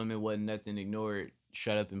doctors told him it wasn't nothing. Ignore it.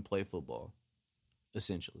 Shut up and play football.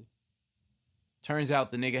 Essentially. Turns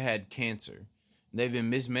out the nigga had cancer. They've been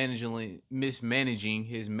mismanaging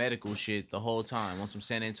his medical shit the whole time on some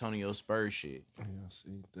San Antonio Spurs shit. Yeah,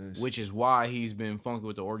 see, that's Which is why he's been funky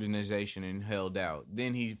with the organization and held out.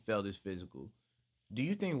 Then he failed his physical. Do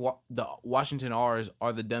you think the Washington R's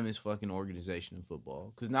are the dumbest fucking organization in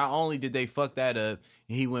football? Because not only did they fuck that up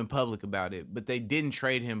and he went public about it, but they didn't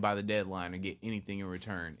trade him by the deadline or get anything in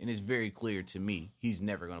return. And it's very clear to me he's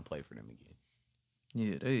never going to play for them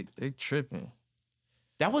again. Yeah, they tripping.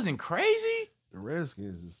 That wasn't crazy? the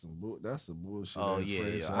Redskins is that's some bullshit. Oh, ass yeah.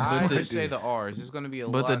 franchise. I But just say the R's. It's going to be a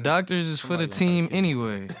lot. But the of- doctors is for the somebody team gonna start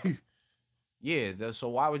anyway. Yeah, so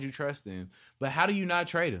why would you trust him? But how do you not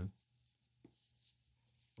trade him?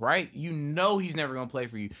 Right? You know he's never going to play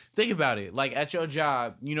for you. Think about it. Like, at your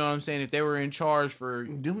job, you know what I'm saying? If they were in charge for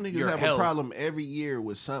Them niggas your have health, a problem every year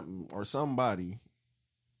with something or somebody.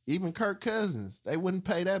 Even Kirk Cousins, they wouldn't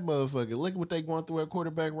pay that motherfucker. Look at what they going through at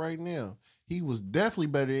quarterback right now. He was definitely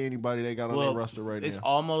better than anybody they got on their roster right it's now.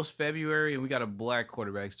 almost February, and we got a black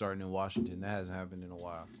quarterback starting in Washington. That hasn't happened in a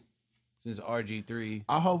while. Since RG3.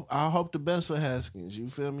 I hope the best for Haskins. You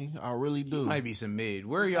feel me? I really do. Might be some mid.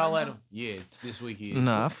 Where are y'all at? Yeah, this week he is.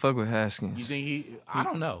 Nah, I fuck with Haskins. You think I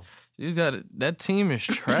don't know. You got that team is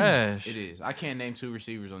trash. It is. I can't name 2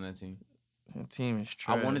 receivers on that team. That team is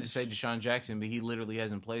trash. I wanted to say Deshaun Jackson, but he literally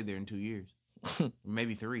hasn't played there in 2 years.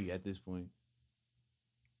 Maybe 3 at this point.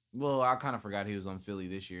 Well, I kind of forgot he was on Philly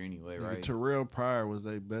this year anyway, Nigga, right? Terrell Pryor was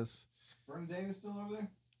their best. Vernon Davis still over there?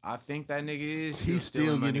 I think that nigga is. He's still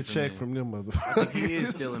stealing money getting a check them. from them I think motherfuckers. he is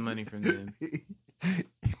stealing money from them.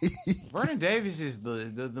 Vernon Davis is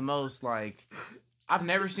the most, like, I've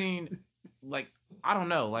never seen, like, I don't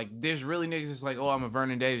know. Like, there's really niggas that's like, oh, I'm a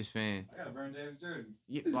Vernon Davis fan. I got a Vernon Davis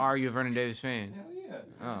jersey. Are you a Vernon Davis fan? Hell yeah.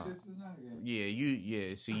 Oh. Shit's the Niner game.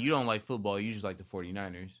 Yeah, see, you don't like football. You just like the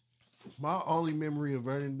 49ers. My only memory of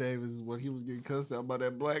Vernon Davis is when he was getting cussed out by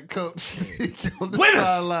that black coach on the Witness!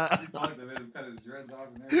 sideline. He talked to him, cut his dreads off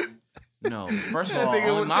and everything. No, first of That all,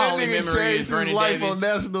 nigga- my that only nigga memory changed is his Vernon life on Davis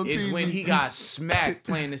national is TV. when he got smacked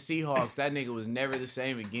playing the Seahawks. That nigga was never the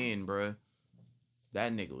same again, bruh.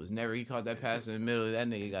 That nigga was never. He caught that pass in the middle. That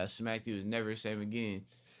nigga got smacked. He was never the same again.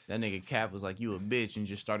 That nigga Cap was like, you a bitch, and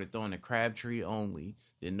just started throwing the Crabtree only.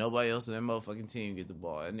 Then nobody else in that motherfucking team get the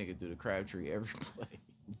ball. That nigga threw the Crabtree every play.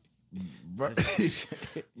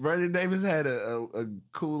 Vernon Davis had a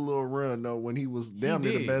cool little run though when he was damn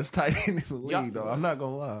near the did. best tight end in the Y'all- league though. I'm not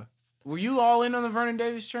gonna lie. Were you all in on the Vernon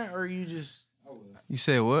Davis trend, or you just I would. You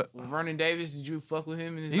said what? Vernon Davis? Did you fuck with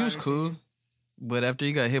him? In his He was Niners cool. team? But after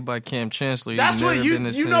he got hit by Cam Chancellor, That's he's what never you been the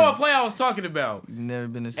you same. know what play I was talking about. Never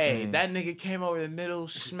been the Hey, same. that nigga came over the middle,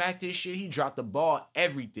 smacked his shit. He dropped the ball,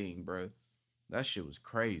 everything, bro. That shit was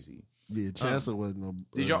crazy. Yeah, Chancellor wasn't no.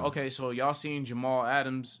 Did y'all so y'all seen Jamal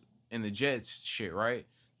Adams and the Jets shit, right?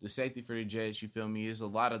 the safety for the Jets. You feel me? There's a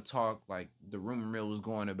lot of talk. Like the rumor mill was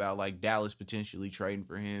going about like Dallas potentially trading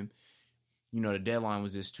for him. You know, the deadline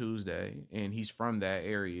was this Tuesday, and he's from that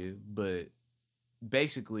area. But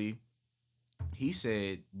basically, he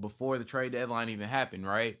said before the trade deadline even happened,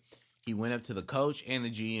 right? He went up to the coach and the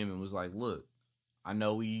GM and was like, "Look, I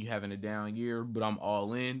know we having a down year, but I'm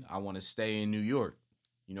all in. I want to stay in New York.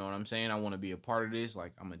 You know what I'm saying? I want to be a part of this.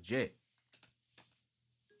 Like, I'm a Jet.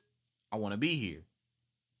 I want to be here."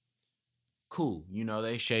 Cool. You know,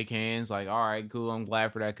 they shake hands like, all right, cool. I'm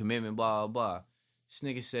glad for that commitment, blah, blah, blah. This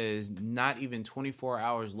nigga says not even 24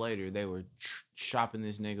 hours later, they were shopping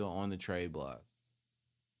this nigga on the trade block.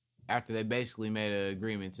 After they basically made an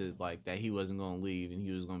agreement to, like, that he wasn't going to leave and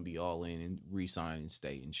he was going to be all in and re-sign and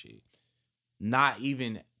stay and shit. Not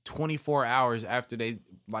even 24 hours after they,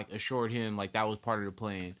 like, assured him, like, that was part of the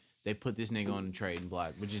plan, they put this nigga on the trading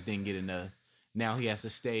block, but just didn't get enough. Now he has to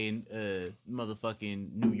stay in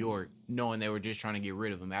motherfucking New York, knowing they were just trying to get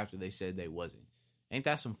rid of him after they said they wasn't. Ain't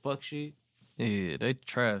that some fuck shit? Yeah, they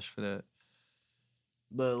trash for that.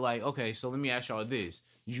 But, like, okay, so let me ask y'all this.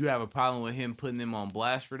 Did you have a problem with him putting them on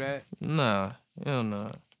blast for that? Nah, hell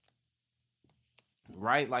no.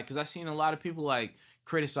 Right? Like, because I seen a lot of people, like,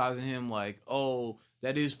 criticizing him, like, oh,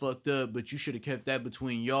 that is fucked up, but you should have kept that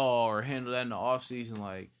between y'all or handled that in the offseason.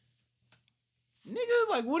 Like, nigga,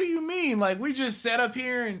 like, what do you mean? Like, we just sat up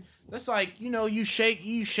here and that's like, you know, you shake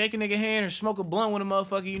a nigga hand or smoke a blunt with a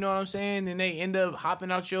motherfucker, you know what I'm saying? Then they end up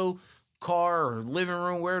hopping out your car or living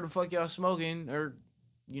room, where the fuck y'all smoking, or,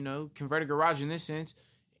 you know, converted garage in this sense,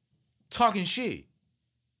 talking shit.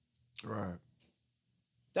 Right.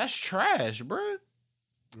 That's trash, bruh.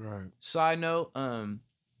 Right. Side note, don't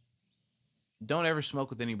ever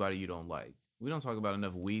smoke with anybody you don't like. We don't talk about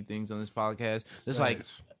enough weed things on this podcast. It's like,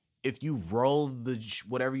 if you roll the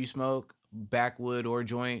whatever you smoke, backwood or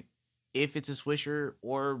joint, if it's a swisher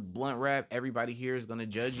or blunt wrap, everybody here is gonna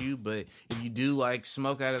judge you. But if you do like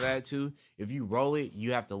smoke out of that too, if you roll it,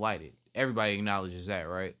 you have to light it. Everybody acknowledges that,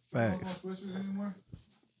 right? Facts.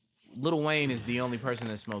 Lil Wayne is the only person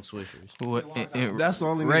that smokes swishers. That's the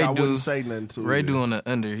only thing I wouldn't say nothing to. Ray do on the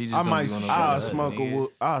under. He just I'll smoke a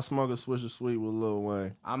Swisher Sweet with Lil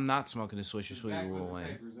Wayne. I'm not smoking a Swisher Sweet with Lil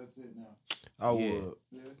Wayne. That's it now. I would.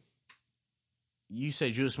 Yeah. You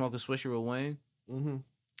said you would smoke a Swisher with Wayne? Mm-hmm.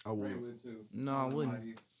 I Ray would. would too. No, I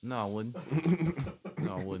wouldn't. No, I wouldn't.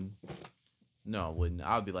 No, I wouldn't.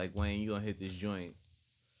 I'll be like, Wayne, you gonna hit this joint.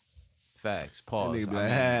 Facts. Pause. Nigga be like,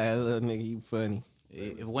 little nigga, you funny.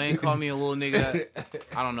 If Wayne called me a little nigga,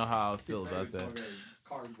 I don't know how I would feel about that.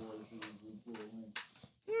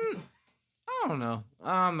 I don't know.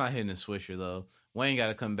 I'm not hitting a Swisher though. Wayne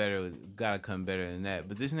gotta come better than that.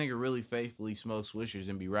 But this nigga really faithfully smokes Swishers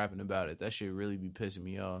and be rapping about it. That shit really be pissing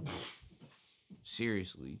me off.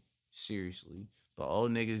 Seriously. But do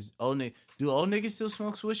old niggas still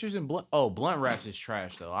smoke Swishers and blunt? Oh, blunt wraps is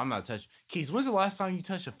trash though. I'm not touching. Keith, when's the last time you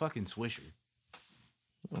touched a fucking Swisher?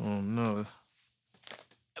 Oh no.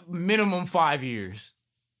 Minimum 5 years.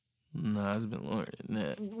 Nah, it's been longer than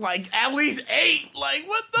that. Like, at least 8. Like,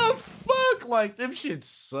 what the fuck? Like, them shit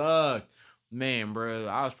suck. Man, bro,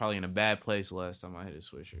 I was probably in a bad place last time I hit a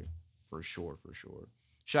Swisher. For sure.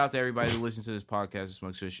 Shout out to everybody who listens to this podcast and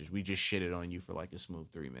smokes Swishers. We just shitted on you for like a smooth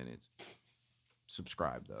 3 minutes.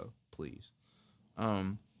 Subscribe, though, please.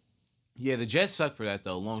 Yeah, the Jets suck for that,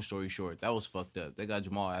 though. Long story short, that was fucked up. They got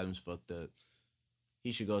Jamal Adams fucked up.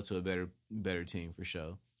 He should go to a better team for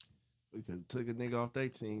sure. We could have took a nigga off their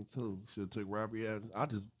team, too. Should have took Robbie Adams. I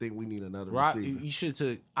just think we need another receiver. You should have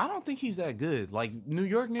took... I don't think he's that good. Like, New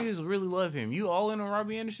York niggas really love him. You all in on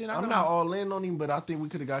Robbie Anderson? I'm not all in on him, but I think we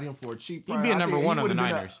could have got him for a cheap price. He'd be a number one on the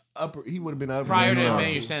Niners. He would have been up prior to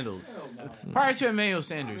Emmanuel Sanders. Prior to Emmanuel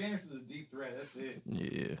Sanders. Robbie Anderson's a deep threat. That's it.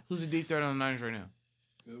 Yeah. Who's a deep threat on the Niners right now?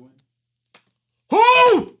 Goodwin.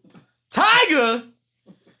 Who? Tiger?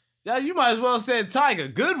 Yeah, you might as well have said Tiger.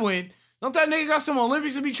 Goodwin. Don't that nigga got some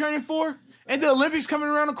Olympics to be training for? Ain't the Olympics coming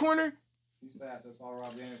around the corner? He's fast. That's all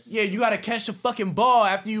Robbie Anderson. Yeah, you got to catch the fucking ball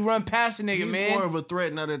after you run past the nigga, man. He's more of a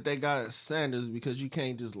threat now that they got Sanders because you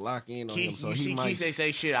can't just lock in on him. So you see Keith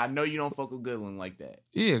say shit. I know you don't fuck with Goodwin like that.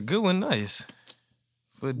 Yeah, Goodwin nice.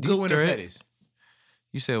 For deep Goodwin threat. and Pettis.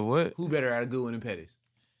 You said what? Who better out of Goodwin and Pettis?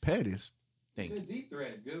 Pettis. He's a deep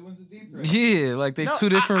threat. Goodwin's a deep threat. Yeah, like they two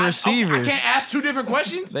different receivers. I can't ask two different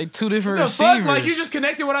questions? They two different the receivers. Fuck? Like you just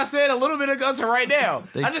connected what I said a little bit ago to right now.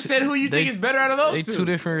 I just said who you think is better out of those two. They two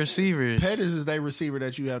different receivers. Pettis is their receiver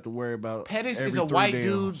that you have to worry about. Pettis is a white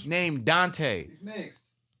dude named Dante. He's mixed.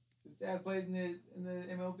 His dad played in the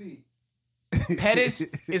MLB. Pettis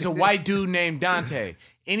is a white dude named Dante.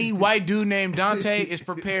 Any white dude named Dante is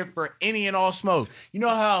prepared for any and all smoke. You know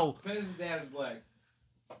how Pettis' dad is black.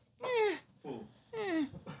 Full.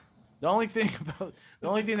 The only thing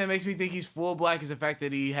that makes me think he's full black is the fact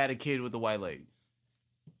that he had a kid with a white lady.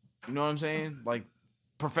 You know what I'm saying? Like,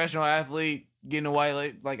 professional athlete getting a white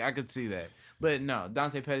lady. Like, I could see that. But no,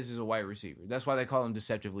 Dante Pettis is a white receiver. That's why they call him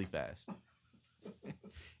deceptively fast.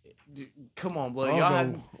 Come on, bro.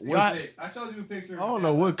 I showed you a picture. I don't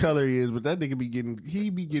know what color he is, but that nigga be getting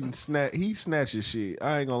he snatches shit.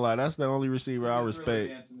 I ain't gonna lie, that's the only receiver I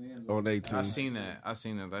respect on 18. I seen that.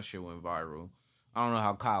 That shit went viral. I don't know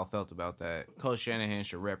how Kyle felt about that. Coach Shanahan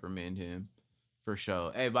should reprimand him for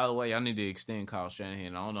sure. Hey, by the way, y'all need to extend Kyle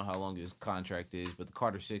Shanahan. I don't know how long his contract is, but the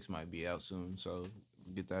Carter 6 might be out soon, so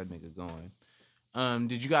get that nigga going.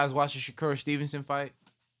 Did you guys watch the Shakur Stevenson fight?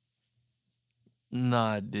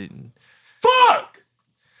 Nah, I didn't. Fuck!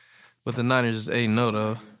 But the Niners ain't no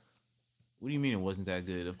though. What do you mean it wasn't that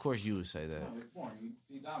good? Of course you would say that. No,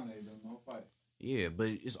 he dominated them the whole fight. Yeah, but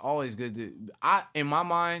it's always good to. In my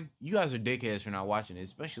mind, you guys are dickheads for not watching it,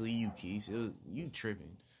 especially you, Keith. You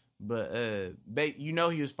tripping. But you know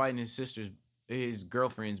he was fighting his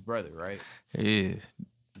girlfriend's brother, right? Yeah.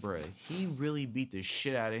 Bruh, he really beat the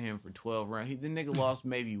shit out of him for 12 rounds. The nigga lost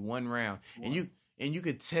maybe one round, and you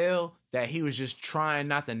could tell that he was just trying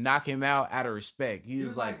not to knock him out of respect. He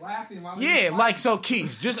was like laughing while yeah, like so.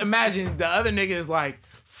 Keith, just imagine the other nigga is like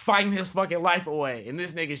fighting his fucking life away, and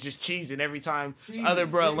this nigga's just cheesing every time other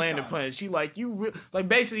bro land a punch. He like like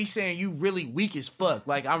basically saying you really weak as fuck.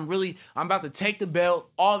 Like I'm about to take the belt,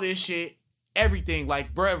 all this shit. Everything,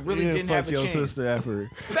 like, bruh, really didn't have a your chance. Sister effort.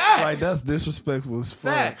 Facts. Like, that's disrespectful as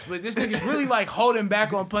fuck. Facts. But this nigga's really, like, holding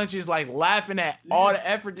back on punches, like, laughing at all the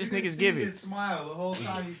effort this nigga's giving. His smile the whole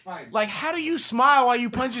time he's fighting. Like, how do you smile while you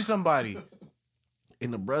punching somebody?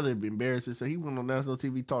 And the brother be embarrassed. So he went on national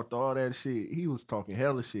TV, talked all that shit. He was talking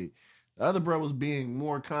hella shit. The other brother was being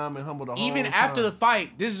more calm and humble the whole Even time. after the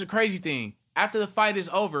fight, this is the crazy thing. After the fight is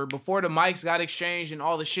over, before the mics got exchanged and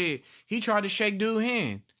all the shit, he tried to shake dude's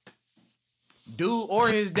hand. Dude or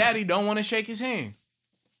his daddy don't want to shake his hand.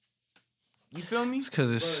 You feel me? It's because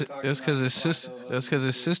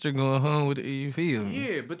his sister going home with you feel me?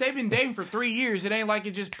 Yeah, but they've been dating for 3 years. It ain't like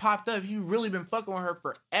it just popped up. You really been fucking with her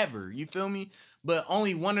forever. You feel me? But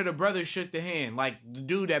only one of the brothers shook the hand. Like the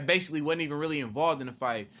dude that basically wasn't even really involved in the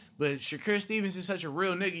fight. But Shakur Stevens is such a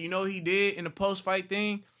real nigga. You know what he did in the post-fight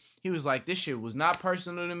thing? He was like, this shit was not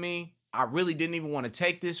personal to me. I really didn't even want to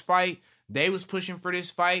take this fight. They was pushing for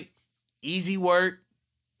this fight. Easy work,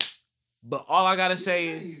 but all I gotta say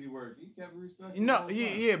is easy work. He kept respect. No,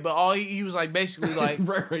 yeah, but all he was like basically like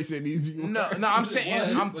Ray said easy work. No, I'm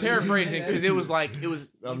saying I'm paraphrasing because it was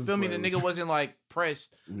you feel me? The nigga wasn't like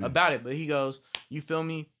pressed about it, but he goes, you feel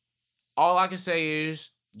me? All I can say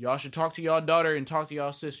is y'all should talk to y'all daughter and talk to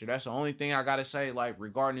y'all sister. That's the only thing I gotta say like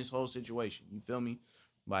regarding this whole situation. You feel me?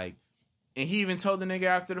 Like. And he even told the nigga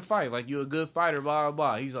after the fight, like, you a good fighter, blah, blah,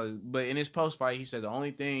 blah. He's like, but in his post-fight, he said, the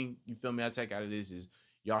only thing, you feel me, I take out of this is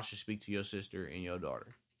y'all should speak to your sister and your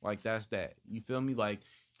daughter. Like, that's that. You feel me? Like,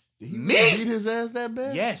 did he beat his ass that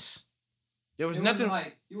bad? Yes. There was nothing.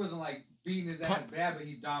 He wasn't like beating his ass bad, but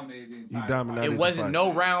he dominated the entire dominated fight. It wasn't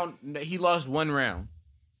no round. He lost one round.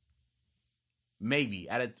 Maybe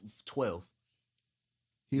out of 12.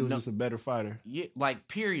 He was just a better fighter. Yeah, like,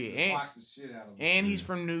 period. And boxed the shit out of him. And he's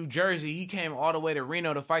from New Jersey. He came all the way to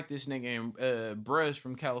Reno to fight this nigga, and bruh's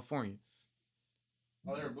from California.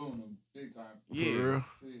 Oh, they were booing him big time. Yeah. For real?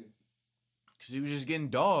 Yeah. Because he was just getting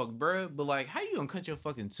dogged, bruh. But, like, how you gonna cut your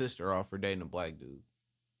fucking sister off for dating a black dude?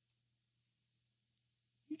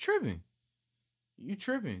 You tripping.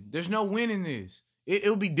 There's no win in this. It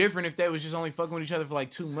would be different if they was just only fucking with each other for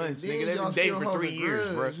like 2 months. Nigga, they've been dating for 3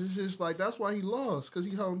 years, bro. It's just like, that's why he lost, because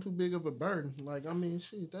he holding too big of a burden. Like, I mean,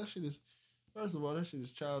 shit, that shit is, first of all, that shit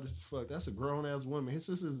is childish as fuck. That's a grown-ass woman. His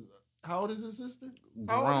sister's, how old is his sister?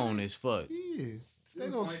 Grown as fuck. Yeah. He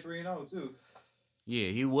was 23-0, too. Yeah,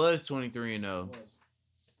 he was 23-0.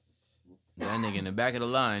 That nigga in the back of the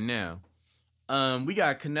line now. We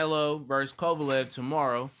got Canelo versus Kovalev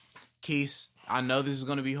tomorrow. Keith, I know this is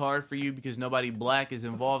going to be hard for you because nobody black is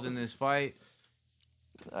involved in this fight.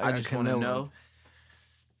 I just want to know.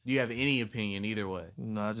 Do you have any opinion either way?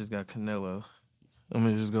 No, I just got Canelo. I'm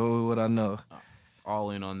going to just go with what I know. All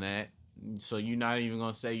in on that. So you're not even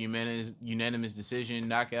going to say unanimous decision,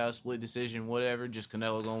 knockout, split decision, whatever. Just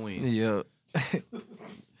Canelo going to win. Yep.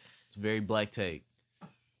 It's a very black take.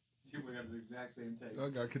 You would have the exact same take. I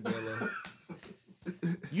got Canelo.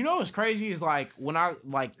 You know what's crazy is like when I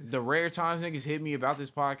like the rare times niggas hit me about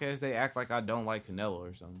this podcast, they act like I don't like Canelo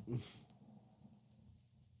or something.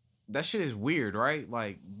 That shit is weird, right?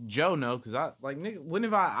 Like Joe know because I like nigga. When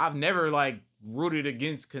have I've never like rooted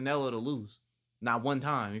against Canelo to lose, not one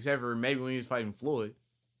time except for maybe when he was fighting Floyd.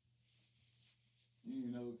 You didn't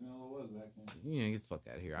even know who Canelo was back then. Yeah, get the fuck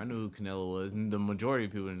out of here. I knew who Canelo was, and the majority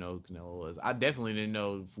of people didn't know who Canelo was. I definitely didn't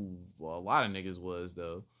know who a lot of niggas was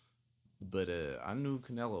though. But I knew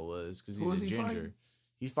who Canelo was because he's a ginger. Fighting?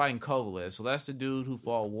 He's fighting Kovalev, so that's the dude who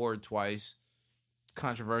fought Ward twice.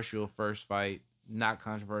 Controversial first fight, not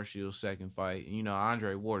controversial second fight. You know,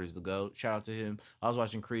 Andre Ward is the GOAT. Shout out to him. I was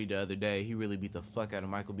watching Creed the other day. He really beat the fuck out of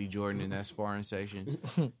Michael B. Jordan in that sparring section.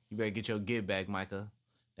 You better get your get back, Micah.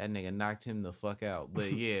 That nigga knocked him the fuck out.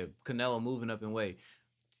 But yeah, Canelo moving up in weight.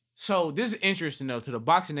 So this is interesting though to the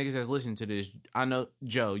boxing niggas that's listening to this. I know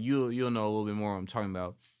Joe, you'll know a little bit more what I'm talking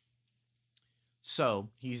about. So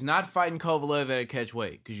he's not fighting Kovalev at a catch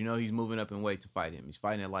weight because you know he's moving up in weight to fight him. He's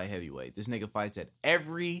fighting at light heavyweight. This nigga fights at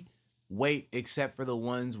every weight except for the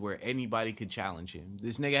ones where anybody could challenge him.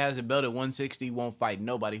 This nigga has a belt at 160, won't fight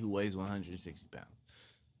nobody who weighs 160 pounds.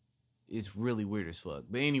 It's really weird as fuck.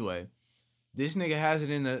 But anyway, this nigga has it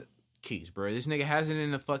in the keys, bro. This nigga has it in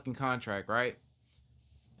the fucking contract, right?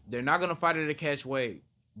 They're not gonna fight at a catch weight,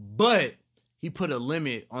 but he put a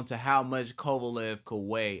limit onto how much Kovalev could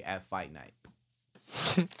weigh at fight night.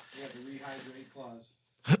 You have to rehydrate clause.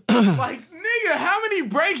 Like, nigga, how many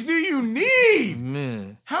breaks do you need?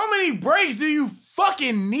 Man. How many breaks do you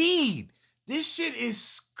fucking need? This shit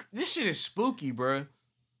is spooky, bro.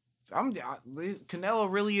 Canelo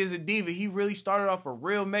really is a diva. He really started off a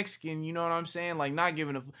real Mexican, you know what I'm saying? Like, not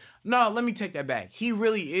giving a... No, let me take that back. He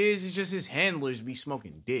really is. It's just his handlers be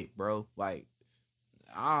smoking dick, bro. Like,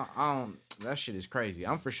 I don't... That shit is crazy.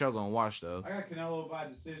 I'm for sure gonna watch, though. I got Canelo by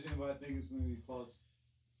decision, but I think it's gonna be close.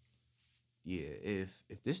 Yeah, if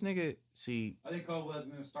this nigga... See... I think Kovalev's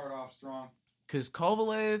gonna start off strong. Because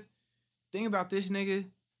Kovalev... Thing about this nigga...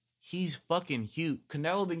 He's fucking huge.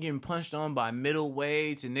 Canelo been getting punched on by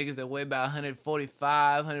middleweights and niggas that weigh about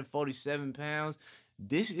 145, 147 pounds.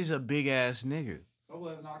 This is a big-ass nigga.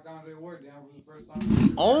 Kovalev knocked Andre Ward down for the first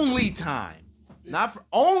time. Only time. Not for...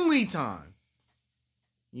 Only time.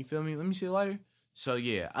 You feel me? Let me see the lighter. So,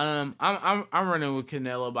 yeah. I'm running with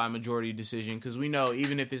Canelo by majority decision because we know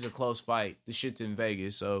even if it's a close fight, the shit's in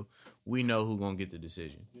Vegas, so we know who's going to get the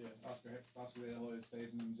decision. Yeah, Oscar De La Hoya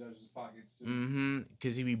stays in the judge's pockets, too. Mm-hmm.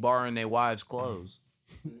 Because he be borrowing their wives' clothes.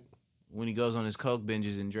 When he goes on his coke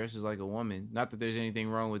binges and dresses like a woman. Not that there's anything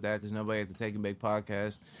wrong with that because nobody at the Take and Bake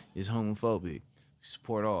podcast is homophobic. We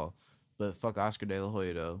support all. But fuck Oscar De La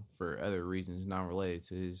Hoya, though, for other reasons not related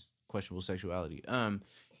to his questionable sexuality.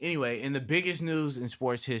 Anyway, in the biggest news in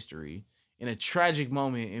sports history, in a tragic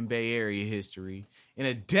moment in Bay Area history, in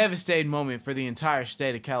a devastating moment for the entire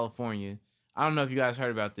state of California, I don't know if you guys heard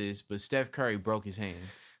about this, but Steph Curry broke his hand.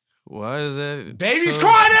 Why is that? Babies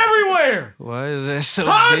crying everywhere. Why is that so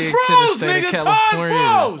Time big froze, to the state nigga. of California?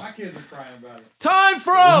 Time My froze. kids are crying about it. Time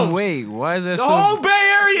froze. Wait, why is that The so? whole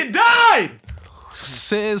Bay Area died.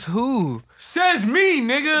 Says who? Says me,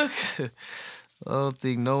 nigga. I don't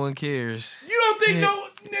think no one cares. You don't think no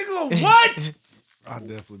nigga what? I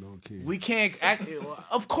definitely don't care. We can't act.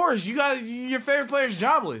 Of course, you got your favorite player's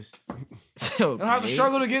jobless. They'll have to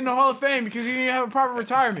struggle to get in the Hall of Fame because he didn't have a proper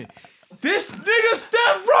retirement. This nigga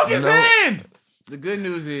Steph broke his hand. The good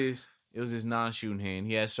news is it was his non-shooting hand.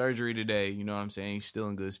 He had surgery today. You know what I'm saying? He's still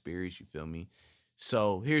in good spirits. You feel me?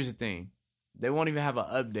 So here's the thing: they won't even have an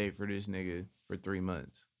update for this nigga for 3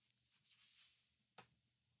 months.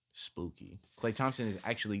 Spooky. Klay Thompson is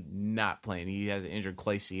actually not playing. He has an injured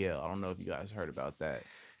Clay CL. I don't know if you guys heard about that.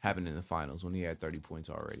 Happened in the finals when he had 30 points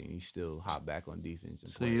already, and he still hopped back on defense.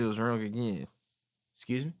 And So you was wrong again.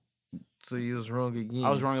 Excuse me? So you was wrong again. I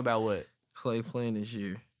was wrong about what? Clay playing this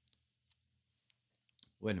year.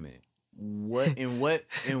 Wait a minute. What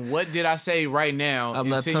did I say right now? I'm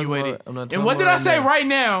not talking about. I'm not talking And what did I say right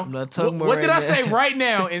now? I'm not talking about. What did right I now. say right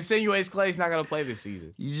now? Insinuates Clay's not gonna play this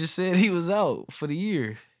season. You just said he was out for the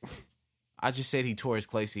year. I just said he tore his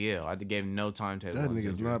Clay CL. I gave him no timetable. That on his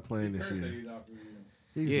nigga's injury. not playing this Curry said year. he's out for the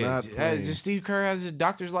year. He's not playing. Does Steve Kerr has his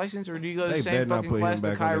doctor's license, or do you go to the They same better not fucking put him class that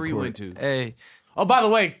back on the Kyrie court. went to? Hey, Oh, by the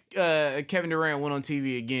way, Kevin Durant went on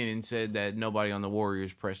TV again and said that nobody on the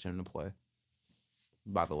Warriors pressed him to play.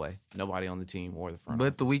 By the way, nobody on the team or the front.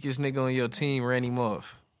 but the weakest nigga on your team ran him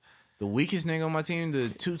off. The weakest nigga on my team, the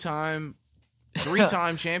 3-time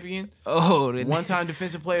champion, Oh, that one-time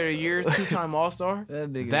defensive player of the year, 2-time All-Star.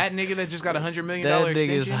 That Nigga that just got $100 million that nigga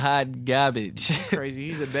extension. is hot garbage. Crazy.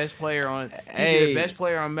 He's the best player on. Hey. The best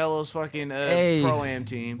player on Melo's fucking Hey. Pro-Am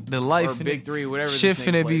team. The life or Big Three, whatever. shit this nigga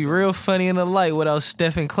finna plays be on. real funny in the light without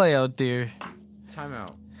Steph and Clay out there. Time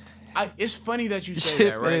out. It's funny that you say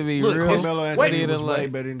Shit that, right? finna be Look, real it's- Carmelo wait, Anthony was like- way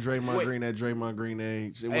better than Draymond Wait. Green at Draymond Green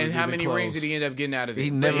age. It And wasn't how even many close. rings did he end up getting out of it? He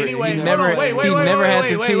But never- anyway, he hold never- on, wait, he never had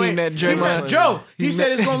the team wait. that He said- Draymond- Joe, he he said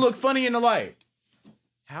ne- it's gonna look funny in the light.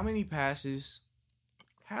 How many passes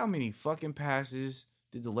How many fucking passes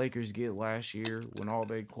did the Lakers get last year when all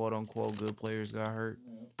they quote unquote good players got hurt?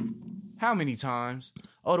 How many times?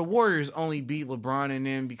 Oh, the Warriors only beat LeBron and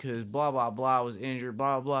them because blah blah blah was injured.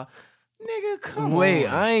 Blah blah. Nigga, come on. Wait,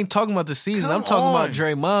 I ain't talking about the season. Come I'm talking on. about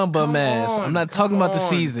Draymond bum ass. I'm not talking about the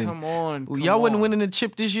season. Come on. Y'all wasn't winning the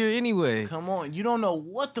chip this year anyway. Come on. You don't know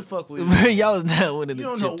what the fuck we was Y'all was not winning the You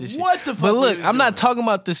don't chip know this year. what the fuck But we look, was I'm not doing. talking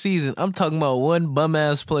about the season. I'm talking about one bum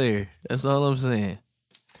ass player. That's all I'm saying.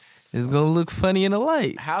 It's gonna look funny in the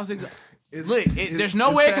light. How's it go? Look, there's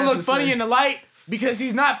no way it can sad look to funny say. in the light because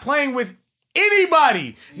he's not playing with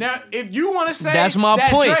anybody. Now, if you want to say That's my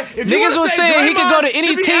that point. if you Niggas wanna was say saying he could go to Draymond any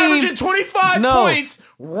should be team. averaging 25 No. points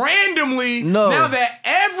randomly. No. Now that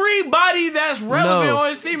everybody that's relevant No. on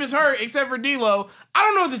his team is hurt except for D'Lo, I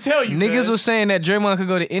don't know what to tell you. Niggas cuz. was saying that Draymond could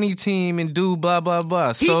go to any team and do blah blah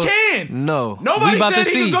blah. He So, can. No, Nobody we about said to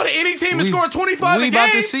he see. could go to any team and We- score 25 we a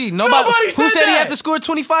about game. to see. Nobody Who said he that. had to score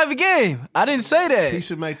 25 a game? I didn't say that. He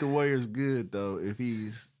should make the Warriors good though. If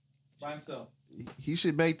he's, By himself. he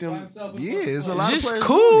should make By them. himself, Yeah, it's a lot Just of players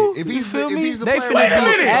cool. doing it. If You he's feel the, me? if he's the They player, finna Wait a do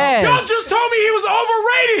minute. ass. Y'all just told me he was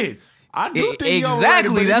overrated. I do think he Exactly,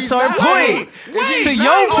 overrated, but if that's he's our not- point. If To he's your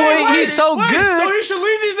not point, overrated- he's so Wait, good. So he should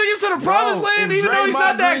lead these niggas to the promised No, land, if even though he's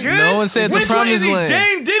not Draymond that Green- good. No one said the Which one promised is he? land.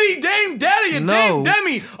 Dame Diddy, Dame Daddy, and No. Dame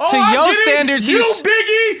Demi. Oh, To I your get it. standards, you he's-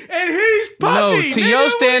 Biggie and he's No, Puffy. to nigga, your what are you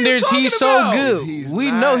standards, talking he's so about? good. He's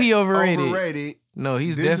We not know he overrated. Overrated. No,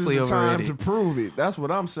 he's This definitely is the time overrated. to prove it. That's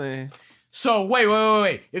what I'm saying. So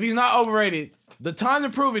wait. If he's not overrated, the time to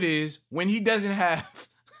prove it is when he doesn't have.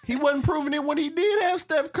 He wasn't proving it when he did have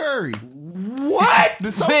Steph Curry. What?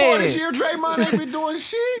 So Man. far this year, Draymond ain't been doing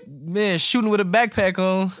shit. Man, shooting with a backpack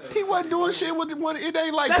on. He wasn't doing shit with when it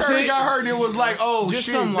ain't like That's Curry it. got hurt and it was like, oh Just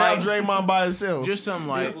shit, something now like- Draymond by himself. Just something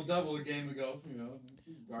like, Double a game ago. You know.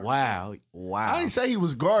 He's garbage. wow. I didn't say he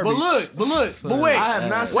was garbage. But wait. I have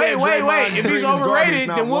not said Wait. Draymond If Green he's is garbage overrated,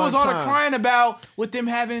 not then what was all one the time. crying about with them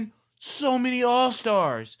having so many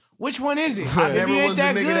All-Stars? Which one is it? I If never he ain't was a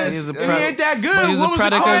that nigga good, that's- if He's he a ain't that good, but he's a what was the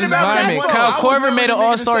product of crying his about that environment. for? Kyle I was Korver never made an the nigga to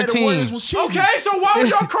all-star say the team. Warriors was cheating. Okay, so why was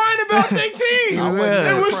y'all crying about their team? I wasn't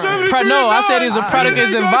Yeah. It was crying. 73 No, I said he's a and product of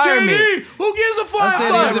his nine. environment. KD. Who gives a fuck? I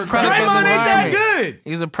said he's a product of his Draymond ain't that environment. good.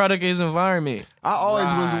 He's a product of his environment. I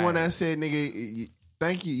always was the Right. one that said, nigga,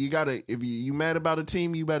 thank you. You gotta, if you mad about a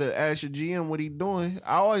team, you better ask your GM what he doing.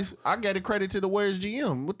 I got to credit to the Warriors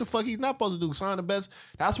GM. What the fuck he's not supposed to do? Sign the best.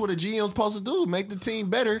 That's what a GM's supposed to do. Make the team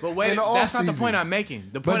better. But wait, in the that's not the offseason. point I'm making.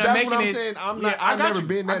 The But point I'm that's what making I'm is, saying. I'm yeah, not- I I've got never you.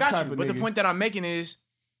 been that I got type you. of But the nigga. point that I'm making is,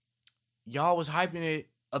 y'all was hyping it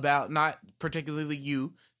about not particularly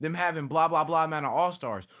you, them having blah blah blah amount of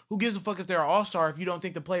All-Stars. Who gives a fuck if they're an All-Star if you don't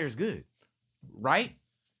think the player's good? Right?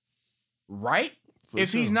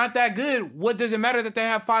 If he's sure. not that good, what does it matter that they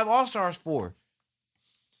have 5 All-Stars for?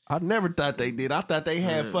 I never thought they did. I thought they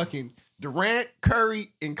had fucking Durant,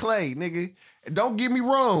 Curry, and Clay, nigga. And don't get me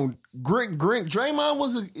wrong, Draymond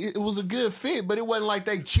was a good fit, but it wasn't like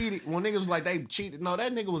they cheated. When niggas was like they cheated, no,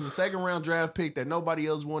 that nigga was a second round draft pick that nobody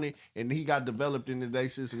else wanted, and he got developed into their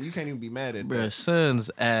system. You can't even be mad at Bruh, that.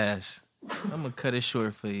 son's ass. I'm gonna cut it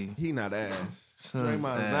short for you. He not ass. Son's Draymond's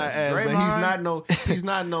not ass. ass, but he's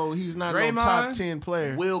not no Draymond top 10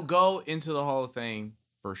 player. Will go into the Hall of Fame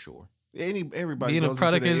for sure. Everybody Being a goes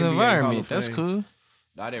product into of the his NBA Hall environment. of That's Fame. cool.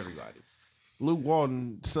 Not everybody. Luke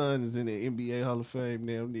Walton's son is in the NBA Hall of Fame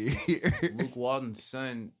damn near. Luke Walton's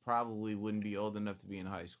son probably wouldn't be old enough to be in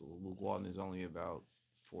high school. Luke Walton is only about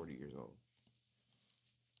 40 years old.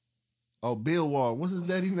 Oh, Bill Walton. What's his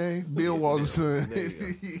daddy's name? Bill Walton's son. There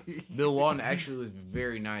you Bill Walton actually was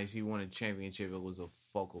very nice. He won a championship. It was a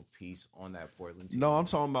focal piece on that Portland team. No, I'm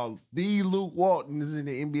talking about the Luke Walton is in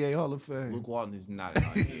the NBA Hall of Fame. Luke Walton is not in the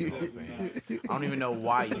NBA Hall of Fame. I don't even know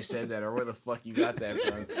why you said that or where the fuck you got that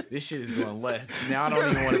from. This shit is going left. Now I don't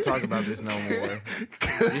even want to talk about this no more.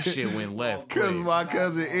 This shit went left. Because quick. my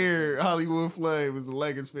cousin Eric, Hollywood Flame, was a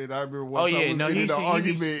Lakers fan. I remember one time yeah, no, was getting in an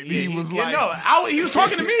argument. He was like, he was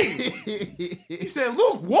talking to me. He said,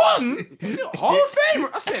 Luke Walton, Hall of Famer.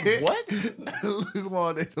 I said, what? Luke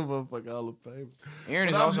Walton, they the motherfucking Hall of Fame. Aaron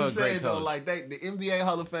is But I'm also just a great saying though, coach. like the NBA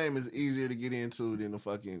Hall of Fame is easier to get into than the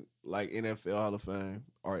fucking like NFL Hall of Fame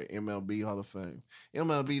or MLB Hall of Fame.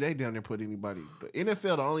 MLB, they down there put anybody. But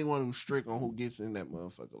NFL, the only one who's strict on who gets in that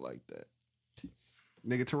motherfucker like that.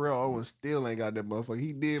 Nigga, Terrell Owens still ain't got that motherfucker.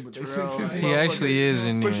 He did, but they Terrell sent his ain't. He motherfucker. actually is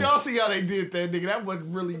in But there. y'all see how they did that, nigga. That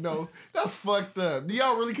wasn't really that's fucked up. Do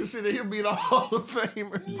y'all really consider him being a Hall of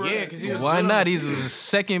Famer? Bro? Yeah, 'cause he was Why good on not? the He's field. the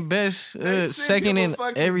second best, They sent second him a in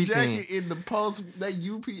fucking everything. jacket in the post that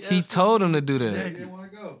UPS. He told him to do He that. didn't want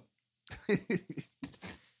to go.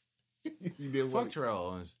 He didn't Fuck want Terrell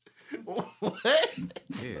Owens. What?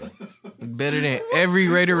 Yeah. Better than every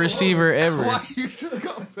Raider receiver ever. Why you just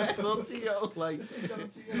go back on T.O. like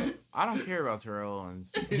I don't care about Terrell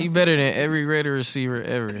Owens. He better than every Raider receiver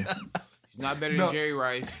ever. He's not better than Jerry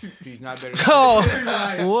Rice. He's not better than Oh,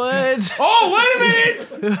 what? Oh, wait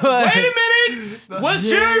a minute! Wait a minute! Was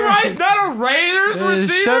Jerry Rice not a Raiders receiver?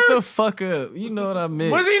 Shut the fuck up. You know what I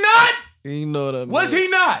meant. Was he not? You know what I meant. Was he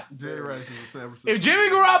not? Jerry Rice is a San Francisco. If Jimmy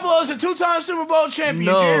Garoppolo is a 2-time Super Bowl champion,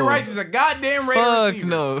 No. Jerry Rice is a goddamn Raider Fuck receiver.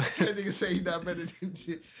 no. That nigga say he's not better than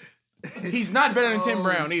Jerry. He's not better than Tim Oh,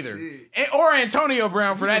 Brown either. shit. Or Antonio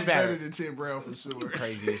Brown for that He's better matter. than Tim Brown for sure.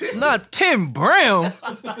 Crazy. Not Tim Brown.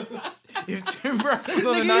 If Tim Brown was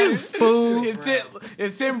on the Nigga, you Niners, fool.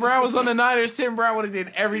 if Tim Brown was on the Niners, Tim Brown would have did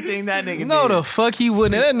everything that nigga No, did. the fuck he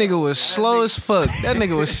wouldn't. That nigga was slow as fuck. That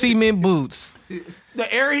nigga was cement boots.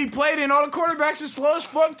 The era he played in, all the quarterbacks were slow as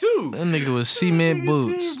fuck too. That nigga was cement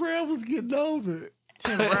boots. Tim Brown was getting over it.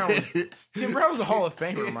 Tim Brown was a Hall of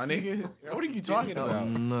Famer, my nigga. What are you talking about?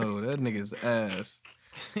 No, that nigga's ass.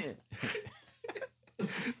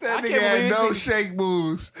 That I nigga can't had believe no this shake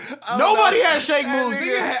moves. I don't Nobody know. had shake That moves, nigga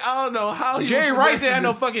nigga. had- I don't know how he Jerry was Rice didn't have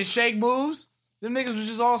no progressing fucking shake moves. Them niggas was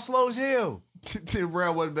just all slow as hell. this. Tim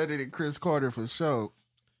Brown wasn't better than Chris Carter for sure.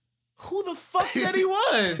 Who the fuck said he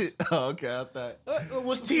was? Oh, okay, I thought.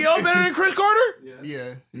 Was T.O. better than Chris Carter?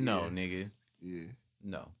 Yeah. No, nigga. Yeah,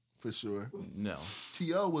 No. for sure. No.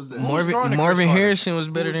 T.O. was the Who was throwing to Marvin Chris Carter? Harrison was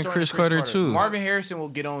better Who than throwing Chris to Carter too. Marvin Harrison will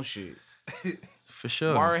get on shit. For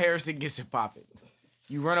sure. Marvin Harrison gets it popping.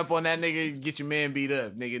 You run up on that nigga, get your man beat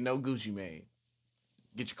up. Nigga, no Gucci Mane.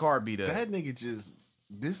 Get your car beat up. that nigga just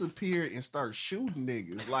disappeared and started shooting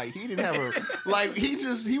niggas. Like he didn't have a like he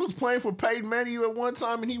was playing for Peyton Manning at one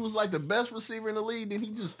time and he was like the best receiver in the league. Then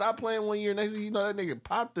he just stopped playing 1 year. Next thing you know, that nigga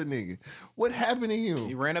popped the nigga. What happened to He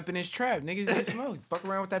him? ran up in his trap. Niggas get smoked. Fuck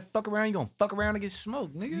around with that fuck around. You gonna fuck around and get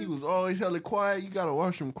smoked, nigga. He was always hella quiet. You gotta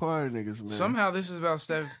watch them quiet niggas, man. Somehow this is about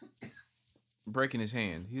Steph breaking his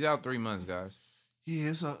hand. He's out 3 months, guys. Yeah,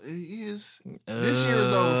 it is. This year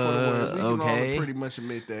is over for the Warriors. We can okay. all pretty much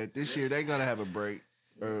admit that. This year they gonna have a break,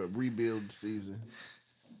 rebuild season.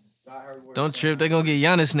 Don't trip. They gonna get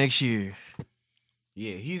Giannis next year.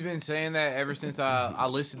 Yeah, he's been saying that ever since I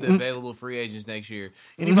listed the available free agents next year.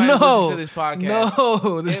 Anybody who listens No, to this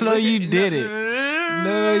podcast, no, you did it.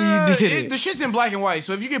 No, you did it. The shit's in black and white,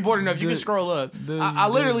 so if you get bored enough, you can scroll up. I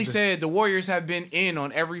literally said the Warriors have been in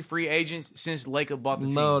on every free agent since Laker bought the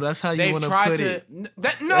team. No, that's how you They've wanna tried put to. it. No,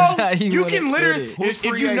 That's how you can wanna literally. put it. Who's If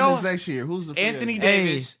free you agents know next year? Who's the free Anthony agent?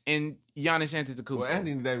 Davis and Giannis Antetokounmpo, Well,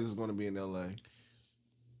 Anthony Davis is gonna be in LA.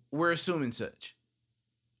 we're assuming such,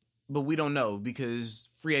 but we don't know because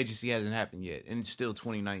free agency hasn't happened yet, and it's still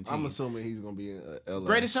 2019. I'm assuming he's gonna be in LA.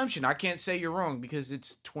 Great assumption. I can't say you're wrong because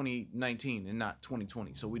it's 2019 and not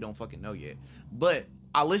 2020, so we don't fucking know yet. But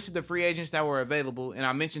I listed the free agents that were available, and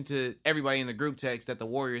I mentioned to everybody in the group text that the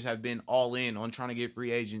Warriors have been all in on trying to get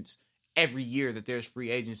free agents every year that there's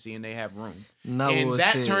free agency and they have room. Not and what was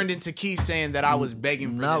that said. turned into Keith saying that I was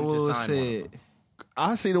begging for Not them what to was sign one. said.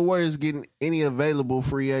 I see the Warriors getting any available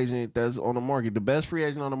free agent that's on the market. The best free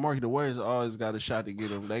agent on the market, the Warriors always got a shot to get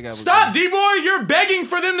him. They got Stop, D-boy! You're begging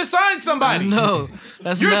for them to sign somebody. No,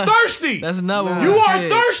 that's You're not, thirsty. That's not what You was are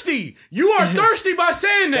said. thirsty. You are thirsty by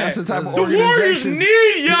saying that. That's the type of the Warriors organization-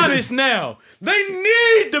 need Giannis now. They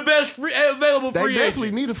need the best available They free definitely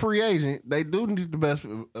agent. need a free agent. They do need the best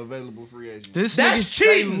available free agent. This That's nigga,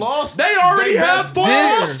 cheating. They lost- They already they have best 4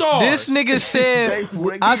 player. All-Stars. this nigga said,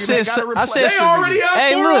 They I said, gotta I replace said, They already have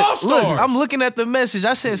hey, 4 look, All-Stars. I'm looking at the message.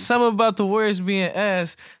 I said something about the Warriors being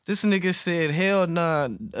ass. This nigga said, hell nah,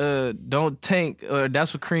 don't tank. Or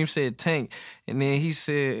that's what Kareem said, tank. And then he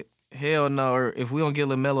said, hell no, or if we don't get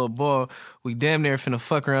LaMelo Ball, we damn near finna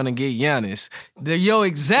fuck around and get Giannis. They're your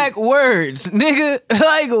exact words, nigga.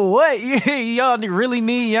 Like, what? Y'all really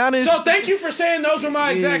need Giannis? So thank you for saying those were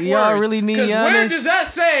my exact Y'all words. really need 'Cause where Giannis? does that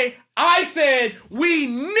say I said we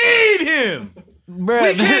need him? Bruh,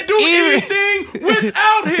 We can't do even- anything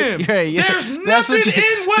without him. Yeah, yeah. There's That's nothing what you-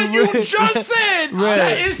 in what you just said Bruh,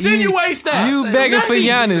 that insinuates that. You Say begging for nothing.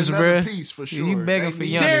 Giannis, Another bruh. piece for sure. You begging They for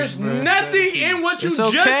need- Giannis. There's bruh. nothing in what you It's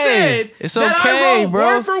just okay. said It's that okay, I wrote bro.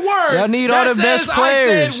 word for word. Y'all need that all the best says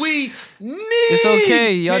players. I said we need It's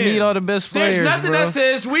okay. Y'all him. need all the best players, There's nothing bro. that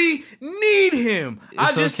says we need him. I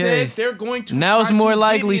It's just okay. said they're going to. Now it's try more to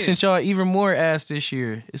likely get him. since y'all even more ass this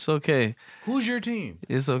year. It's okay. Who's your team?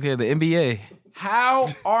 It's okay. The NBA. How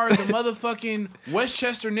are the motherfucking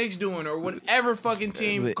Westchester Knicks doing, or whatever fucking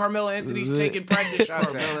team Carmelo Anthony's taking practice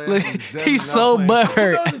shots at? Look, he's so I butthurt.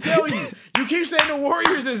 don't know what to tell you. You keep saying the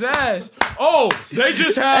Warriors is ass. Oh, they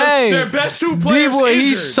just have their best two players D-boy, injured.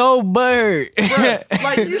 he's so butthurt. Bruh,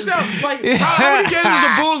 like you sound like how many games is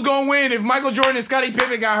the Bulls gonna win if Michael Jordan and Scottie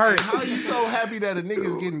Pippen got hurt? How you so happy that a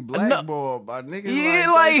nigga's getting blackballed by niggas? Yeah,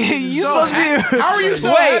 like like, that shit is you so supposed to be. How are you so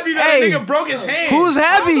Wait, happy that hey, a nigga broke his hand? Who's I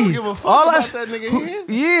happy? don't give a fuck All about that nigga hand.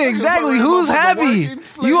 Yeah, exactly. That Who's motherfucker happy?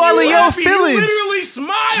 working, You all in You your happy? feelings. You literally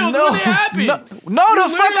smiled when it happened. No, You the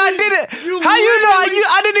fuck I literally- did it. you How you know? literally-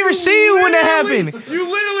 I didn't even see you when it literally- happened. You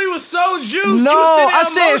literally was so juiced. No, you was I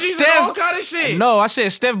sending said emojis and all Steph. kind of shit. No, I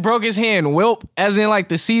said Steph broke his hand. Welp, as in like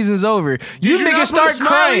the season's over. You you not niggas put a start smiley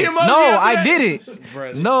crying. emoji No, after I that? didn't.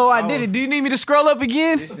 Bruh, No, I didn't. Do you need me to scroll up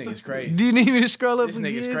again? This nigga's crazy. Do you need me to scroll up This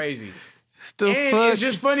again? nigga's crazy. The And fuck? it's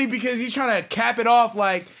just funny because he's trying to cap it off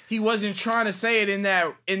like he wasn't trying to say it in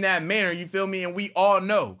that manner. You feel me? And we all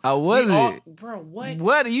know. I wasn't. Bro, what?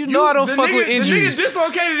 What? You know I don't the fuck nigga, with injuries. The nigga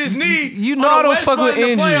dislocated his knee. You know on I the don't West fuck Coast with in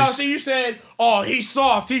the injuries. playoffs, and you said, "Oh, he's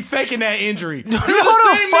soft. He faking that injury." You're No, the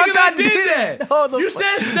the same fuck nigga that I did didn't. that. No, the You fuck-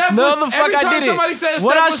 said Steph. No, was, the fuck every I time didn't. somebody said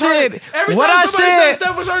What Steph I was said- hurt, every what time I somebody said- said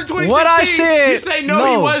Steph was hurt in 2016, what I said- you say no,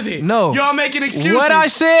 he no, wasn't. no. Y'all making excuses. What I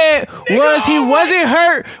said was he oh my- wasn't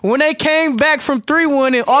hurt when they came back from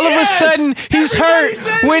 3-1, and all Yes! of a sudden he's Everybody hurt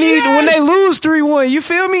says when yes! they lose 3-1. You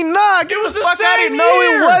feel me? Nah, get It was the the fuck out. I same didn't know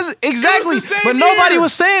year. it was It exactly. was the same But nobody year.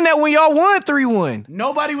 was saying that when y'all won 3-1.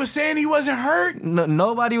 Nobody was saying he wasn't hurt. No,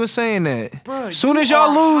 nobody was saying that. Bruh, Soon you as y'all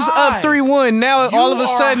are lose high. up 3-1, now all of a You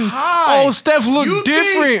are sudden, high. oh, Steph look You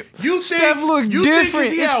different. Think Steph look you different. Think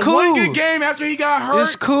 'cause he It's had cool. one good game after he got hurt.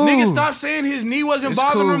 It's cool. Nigga, stop saying his knee wasn't It's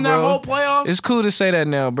bothering cool, him that bro. whole playoff. It's cool to say that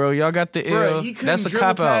now, bro. Y'all got the Bruh, L. he couldn't That's a dribble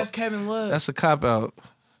cop past out. Kevin Love. That's a cop out.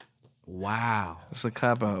 Wow. That's a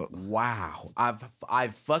cop out. Wow.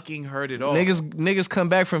 I've fucking heard it all. Niggas come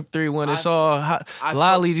back from 3-1. It's all I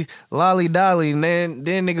lolly dolly, and then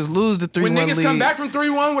niggas lose the 3-1 when niggas lead. come back from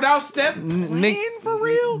 3-1 without Steph playing for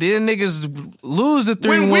real. Then niggas lose the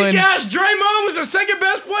 3-1. When weak ass Draymond was the second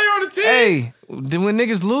best player on the team. Hey, then when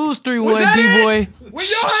niggas lose 3-1, Was that D-boy, it? When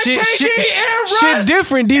y'all had KD and Russ, shit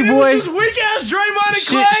different, and it D-boy. was just weak ass Draymond and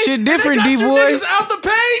Shit- Clay. shit different, and they got D-boy. you niggas out the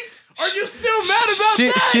paint. Are you still mad about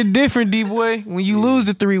Shit, that? shit different, D-boy. When you lose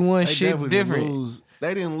the 3-1, They shit definitely different. lose.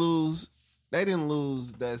 They didn't lose. They didn't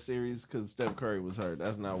lose that series because Steph Curry was hurt.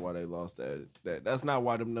 That's not why they lost that. That's not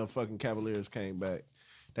why them fucking Cavaliers came back.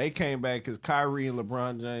 They came back because Kyrie and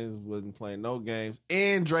LeBron James wasn't playing no games,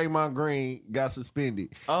 and Draymond Green got suspended.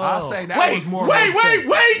 I say that was more. Wait.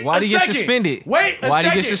 Why'd a he get second. suspended? Wait, a Why'd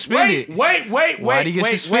he get second. suspended? Wait. Why'd he get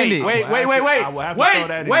suspended? Wait. I will have to throw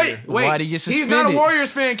that in there. Why'd he get He's not a suspended?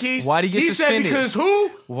 Warriors fan, Keith. Why'd he get suspended? He said because who?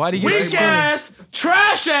 Why'd he get Weak suspended? ass,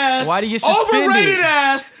 trash ass, Why'd he get suspended? overrated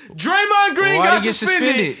ass, Draymond Green Why'd got he get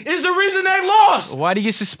suspended, suspended? is the reason they lost. Why'd he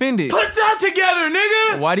get suspended? Put that together,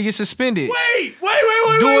 nigga. Why'd he get suspended? Wait.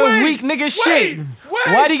 Doing weak nigga shit.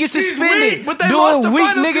 Why'd he get He's suspended? weak, but they Doing lost the weak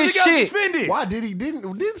finals nigga 'cause he got shit. suspended. Why did he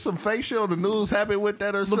didn't some fake shit on the news happen with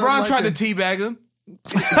that or something? LeBron like tried that? to teabag him.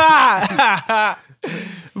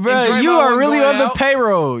 Bro, Draymond you are was really going on the out.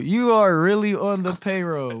 payroll. You are really on the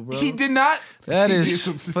payroll, bro. He did not. That He is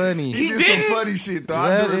did some- funny. He did didn't? some funny shit though. I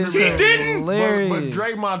That do is remember He that. didn't? hilarious. But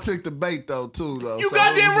Draymond took the bait though too though. You So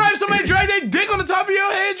goddamn it was- right. If somebody drag their dick on the top of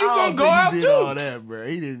your head, you I gonna don't go think out he did all too. that, bro.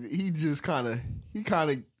 He did. He just kind of.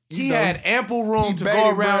 He had ample room he to baited go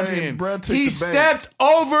around bruh, and in. bruh took He the bait. stepped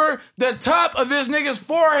over the top of this nigga's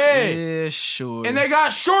forehead, Yeah, sure. and they got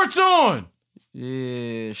shorts on.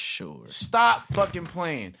 Yeah, sure. Stop fucking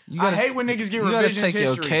playing. You I gotta- hate when niggas get You gotta revisionist take your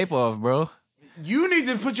history. cape off, bro. You need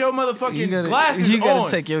to put your motherfucking You gotta, glasses you gotta on.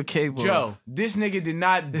 take your cape off. Joe, this nigga did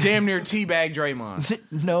not damn near teabag Draymond.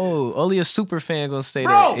 No, only a super fan gonna say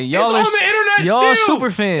Bro, that. And it's on the internet y'all still. super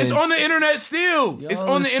fans. It's on the internet still. It's Y'all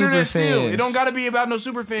on the super internet still. fans. It don't gotta be about no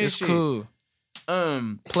super fan It's shit. cool.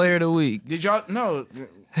 Um, Player of the week. did y'all no?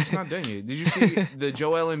 It's not done yet. Did you see the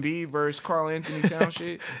Joel Embiid versus Karl Anthony Towns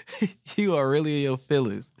shit? You are really in your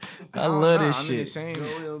feelings. I love this I'm in the shit.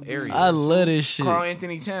 same area. I love this shit. Karl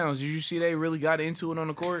Anthony Towns. Did you see they really got into it on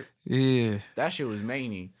the court? Yeah. That shit was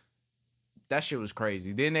many. That shit was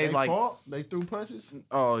crazy. Then they They like, fought? They threw punches.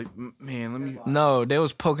 oh man, let me. No, they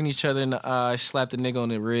was poking each other in the eye, slapped the nigga on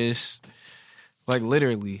the wrist. Like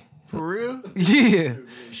literally. For real? Yeah.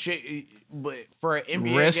 Shit, but for an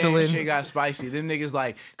NBA Wrestling. game, shit got spicy. Them niggas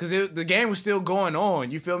like, cause the game was still going on.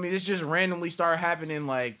 You feel me? This just randomly started happening.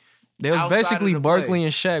 Like They was outside of basically the Barkley play.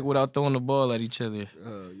 and Shaq without throwing the ball at each other.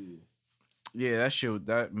 Yeah, that shit.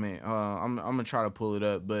 That man, I'm gonna try to pull it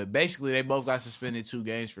up. But basically, they both got suspended 2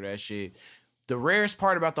 games for that shit. The rarest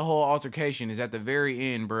part about the whole altercation is at the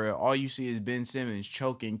very end, bro. All you see is Ben Simmons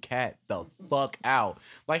choking Cat the fuck out.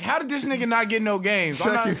 Like, how did this nigga not get no games?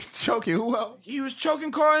 Choking who out? He was choking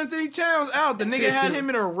Karl Anthony Towns out. The nigga had him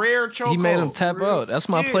in a rare chokehold. He made him tap out. That's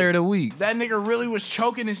my player of the week. That nigga really was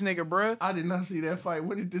choking this nigga, bro. I did not see that fight.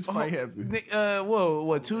 When did this fight happen?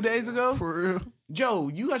 What, 2 days ago? For real? Joe,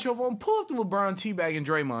 you got your phone. Pull up the LeBron teabag and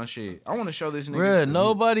Draymond shit. I want to show this nigga. Bruh,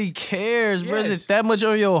 nobody cares, bruh. Yes. Is it that much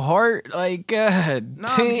on your heart? Like, God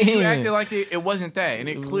Nah, because you damn. acted like it wasn't that, and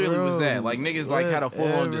it clearly was that. Like, niggas like had a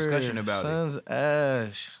full-on discussion about it. Son's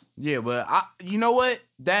ash. Yeah, but you know what?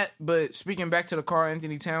 But speaking back to the Karl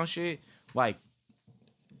Anthony Towns shit, like,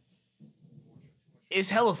 it's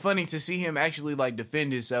hella funny to see him actually like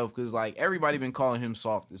defend himself because like everybody been calling him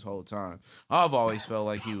soft this whole time. I've always felt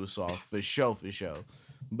like he was soft for sure.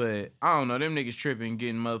 But I don't know, them niggas tripping,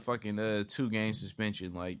 getting motherfucking 2 game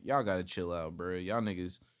suspension. Like, y'all gotta chill out, bro. Y'all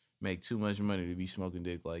niggas make too much money to be smoking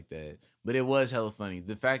dick like that. But it was hella funny.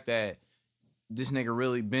 The fact that this nigga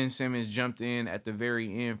really, Ben Simmons, jumped in at the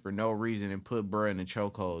very end for no reason and put bruh in the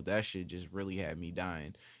chokehold. That shit just really had me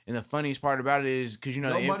dying. And the funniest part about it is, because you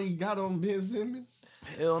know... Nobody got on Ben Simmons?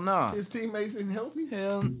 Hell nah. His teammates didn't help him?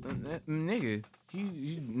 Hell, nigga.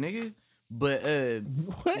 You nigga. But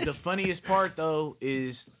What? the funniest part, though,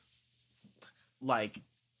 is, like...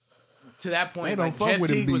 To that point, like, Jeff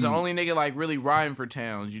Teague was the only nigga like really riding for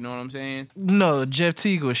Towns. You know what I'm saying? No, Jeff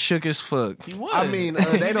Teague was shook as fuck. He was. I mean,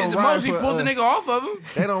 they don't the ride most he for, pulled the nigga off of him.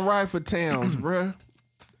 They don't ride for Towns, bruh.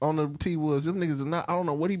 On the T-Woods. Them niggas are not... I don't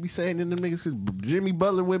know what he be saying to them niggas because Jimmy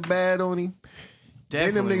Butler went bad on him.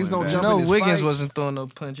 Definitely then them niggas don't bad. jump No, in his Wiggins fights. wasn't throwing no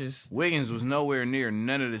punches. Wiggins was nowhere near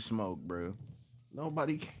none of the smoke, bro.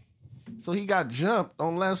 Nobody... So he got jumped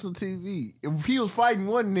on national TV. If he was fighting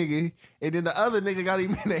one nigga and then the other nigga got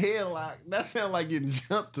him in a headlock, that sounded like getting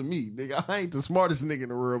jumped to me. Nigga, I ain't the smartest nigga in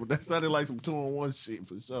the world, but that sounded like some 2-on-1 shit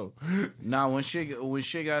for sure. Nah, when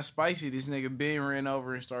shit got spicy, this nigga Ben ran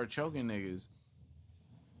over and started choking niggas.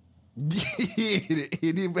 It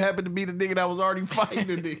didn't happen to be the nigga that was already fighting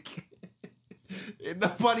the nigga. And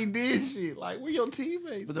nobody did shit. Like, where your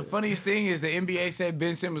teammates? But the funniest thing is the NBA said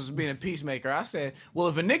Ben Simmons was being a peacemaker. I said, well,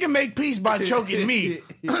 if a nigga make peace by choking me,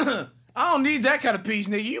 I don't need that kind of peace,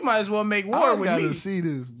 nigga. You might as well make war I with gotta me. see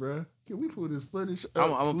this, bro. Can we pull this footage up?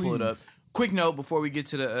 I'm gonna pull it please? up. Quick note before we get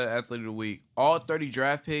to the athlete of the week: all 30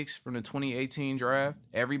 draft picks from the 2018 draft,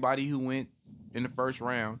 everybody who went in the first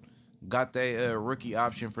round got their rookie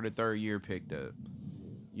option for the 3rd year picked up.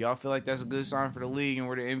 Y'all feel like that's a good sign for the league and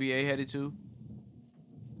where the NBA headed to?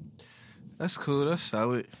 That's cool. That's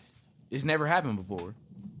solid. It's never happened before.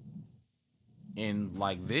 And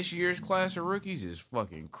like this year's class of rookies is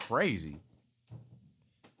fucking crazy.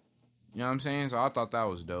 You know what I'm saying? So I thought that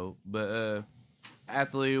was dope. But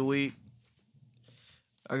athlete of the week.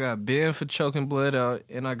 I got Ben for choking blood out,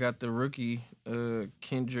 and I got the rookie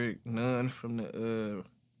Kendrick Nunn from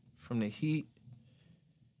the Heat.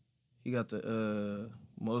 He got the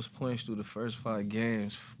most points through the first 5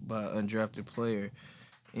 games by an undrafted player.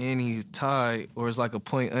 And he tied, or is like a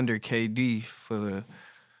point under KD for the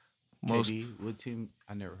most. KD, what team?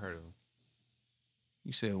 I never heard of him.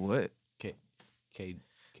 You said what? KD.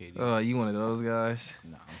 Oh, you one of those guys?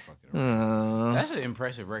 Nah, I'm fucking around. Uh, That's an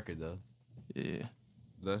impressive record, though. yeah.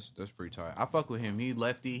 That's pretty tight. I fuck with him. He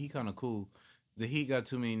lefty. He kind of cool. The Heat got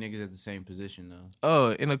too many niggas at the same position, though.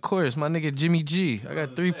 Oh, and of course, my nigga Jimmy G. I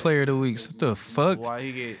got 3 player of the week. What the fuck? Why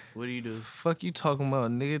he get? What do you do? Fuck you talking about,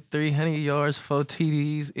 nigga? 300 yards, 4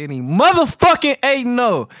 TDs, and he motherfucking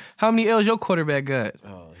 8-0. How many L's your quarterback got?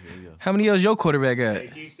 Oh, here we go. How many L's your quarterback got? Hey,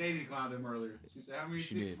 Keith Sadie clowned him earlier. She said, "How many?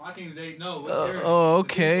 She did. My team's 8-0. What's yours?" Oh,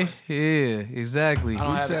 okay. Yeah, exactly. I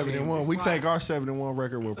don't We have a 7-1. team. We take our 7-1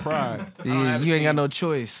 record with pride. Yeah, have a you ain't got team. no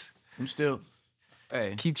choice. I'm still.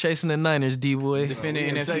 Hey, Keep chasing the Niners, D-boy. defending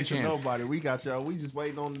We ain't NFC chasing champ. nobody. We got y'all. We just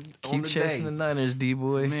waiting on Keep the chasing the day. Niners,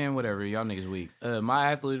 D-boy. Man, whatever. Y'all niggas weak.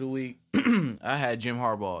 My athlete of the week, I had Jim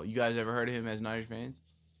Harbaugh. You guys ever heard of him as Niners fans?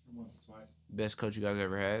 Once or twice. Best coach you guys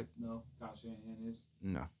ever had? No, Kyle Shanahan is.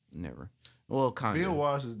 No, never. Well, kind Bill of.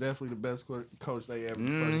 Walsh is definitely the best coach they ever.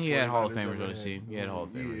 He had Hall of 49ers Famers ever on his had. team. He had Hall of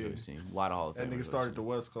Famers on his team. A lot of Hall of Famers. That on nigga his started the team.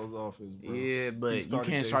 West Coast offense, bro. Yeah, He but you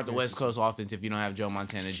started can't the start the West extension. Coast offense if you don't have Joe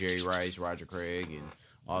Montana, Jerry Rice, Roger Craig, and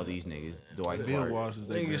all these niggas. Dwight Bill Clark. Walsh is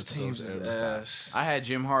their Niggas best teams coach is ever. ass. I had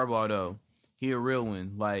Jim Harbaugh though. He a real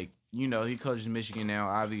one. Like, you know, he coaches Michigan now.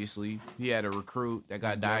 Obviously, he had a recruit that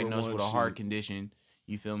got He's never diagnosed won with a heart shit. condition.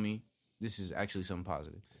 You feel me? This is actually something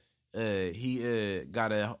positive. He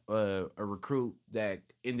got a recruit that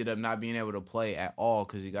ended up not being able to play at all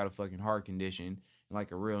because he got a fucking heart condition. And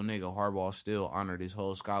like a real nigga, Harbaugh still honored his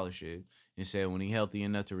whole scholarship and said when he healthy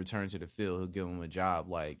enough to return to the field, he'll give him a job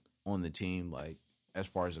like on the team, like as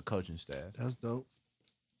far as the coaching staff. That's dope.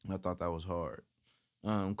 I thought that was hard.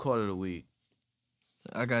 Quarter of the week.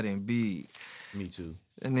 I got Embiid. Me too.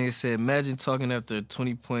 And they said, imagine talking after a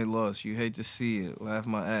 20-point loss. You hate to see it. Laugh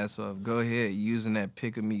my ass off. Go ahead, using that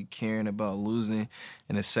pick of me caring about losing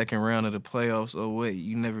in the second round of the playoffs. Oh, wait,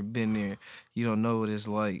 you never been there. You don't know what it's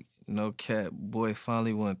like. No cap. Boy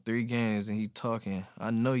finally won 3 games and he talking. I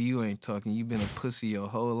know you ain't talking. You been a pussy your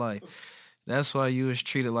whole life. That's why you was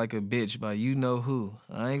treated like a bitch by you know who.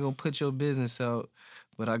 I ain't gonna put your business out,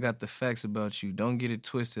 but I got the facts about you. Don't get it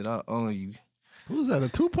twisted. I own you. Who's that, a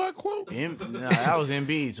Tupac quote? That was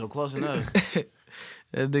Embiid, so close enough.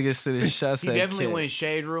 That nigga said his shots He at definitely Cat. went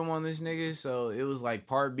shade room on this nigga, so it was like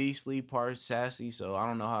part beastly, part sassy, so I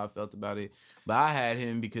don't know how I felt about it. But I had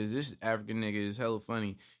him because this African nigga is hella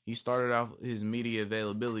funny. He started off his media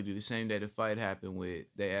availability the same day the fight happened with,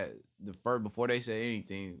 before they said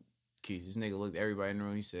anything, Keith, this nigga looked at everybody in the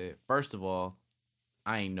room, he said, first of all,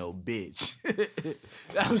 I ain't no bitch.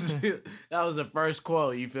 that was the first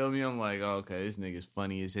quote. You feel me? I'm like, oh, okay, this nigga's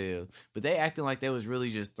funny as hell. But they acting like they was really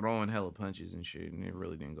just throwing hella punches and shit, and it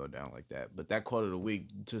really didn't go down like that. But that quote of the week,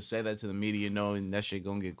 to say that to the media, knowing that shit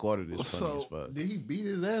gonna get quartered, is funny as fuck. Did he beat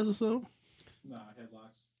his ass or something? Nah,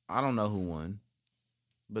 headlocks. I don't know who won,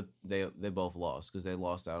 but they both lost because they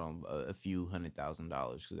lost out on a few $100,000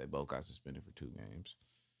 because they both got suspended for 2 games.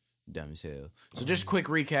 Dumb as hell. So just quick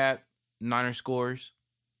recap. Niners scores.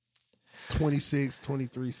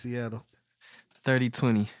 26-23 Seattle.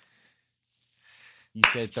 30-20. You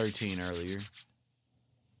said 13 earlier.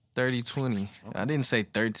 30-20. Okay. I didn't say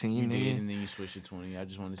 13, You did, nigga. and then you switched to 20. I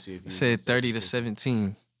just wanted to see if you I said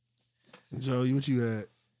 30-17. Joe, what you had?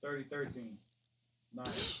 30-13.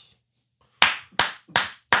 Nice.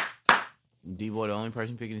 D-Boy, the only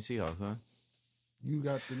person picking the Seahawks, huh? You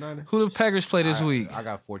got the Niners? Who the Packers play this week? I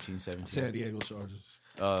got 14-17. San Diego Chargers.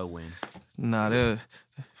 Win. Nah,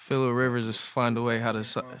 Phillip Rivers just find a way how to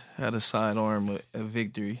sidearm a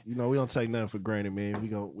victory. You know, we don't take nothing for granted, man.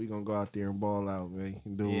 We gonna go out there and ball out, man.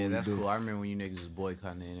 And do what Yeah, we that's do. cool. I remember when you niggas was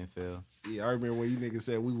boycotting the NFL. Yeah, I remember when you niggas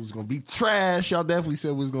said we was gonna be trash. Y'all definitely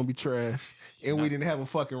said we was gonna be trash, and we didn't have a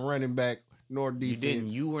fucking running back nor defense. You didn't.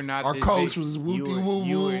 You were not. Our this coach big. was You wooty were- woo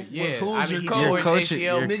you woo. were- Yeah, Who's your he coach? tore his coach-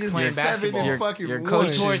 ACL your- Niggas playing is 7 basketball. and fucking Your one.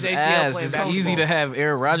 coach tore is his ACL ass. playing It's basketball. easy to have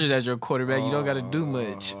Aaron Rodgers as your quarterback. You don't got to do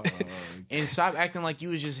much. And stop acting like you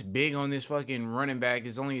was just big on this fucking running back.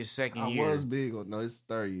 It's only his second I year. was big on. No, it's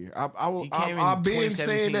 3rd year. He came in I've been 2017.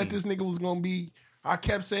 saying that this nigga was gonna be. I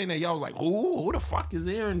kept saying that. Y'all was like, who the fuck is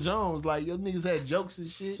Aaron Jones? Like, your niggas had jokes and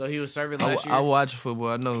shit. So he was serving last year. I watch football.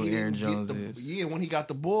 I know who He Aaron didn't get Jones the- is. Yeah, when he got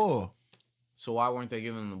the ball. So why weren't they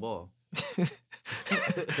giving him the ball?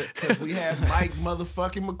 Because we had Mike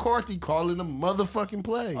motherfucking McCarthy calling the motherfucking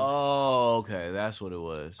plays. Oh, okay, that's what it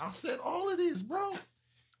was. I said all of this, bro.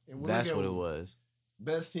 And That's what it was.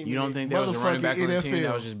 Best team. You in don't the think there was a running back on the motherfucking team that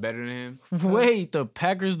NFL. was just better than him? Wait, the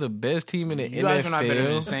Packers the best team in the You guys are not better than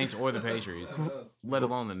the NFL? Saints or the Patriots, let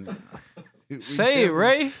alone the. We Say it, better-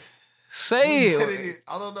 Ray. Say we better it. than-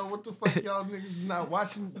 I don't know what the fuck y'all niggas is not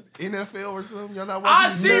watching NFL or something. Y'all not I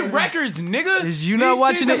watching. see NFL? records, nigga. Is you not These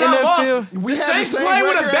watching teams the have not NFL? lost. We The had the Saints same play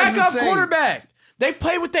with a record as the backup Saints. quarterback. They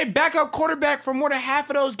play with their backup quarterback for more than half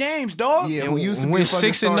of those games, dog. Yeah, And we used to be went a fucking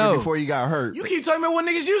 6-0. starter before you got hurt. You keep talking about what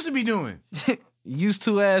niggas used to be doing. Used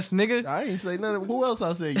to ass nigga. I ain't say nothing. Who else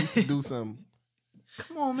I said used to do something?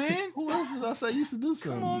 Come on, man. Who else did I say used to do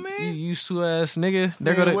something? Come on, You man. used to ass nigga.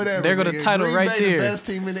 There Man, go whatever, the nigga. title Green right Bay there. The best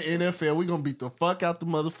team in the NFL. We gonna beat the fuck out the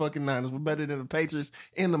motherfucking Niners. We're better than the Patriots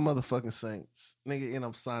and the motherfucking Saints, nigga. And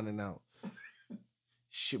I'm signing out.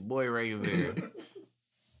 Shit, boy, Ray Rivera.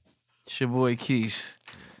 It's your boy Keys.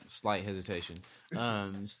 Slight hesitation.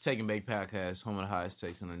 It's Taking Bake Podcast, home of the highest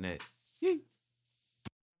takes on the net.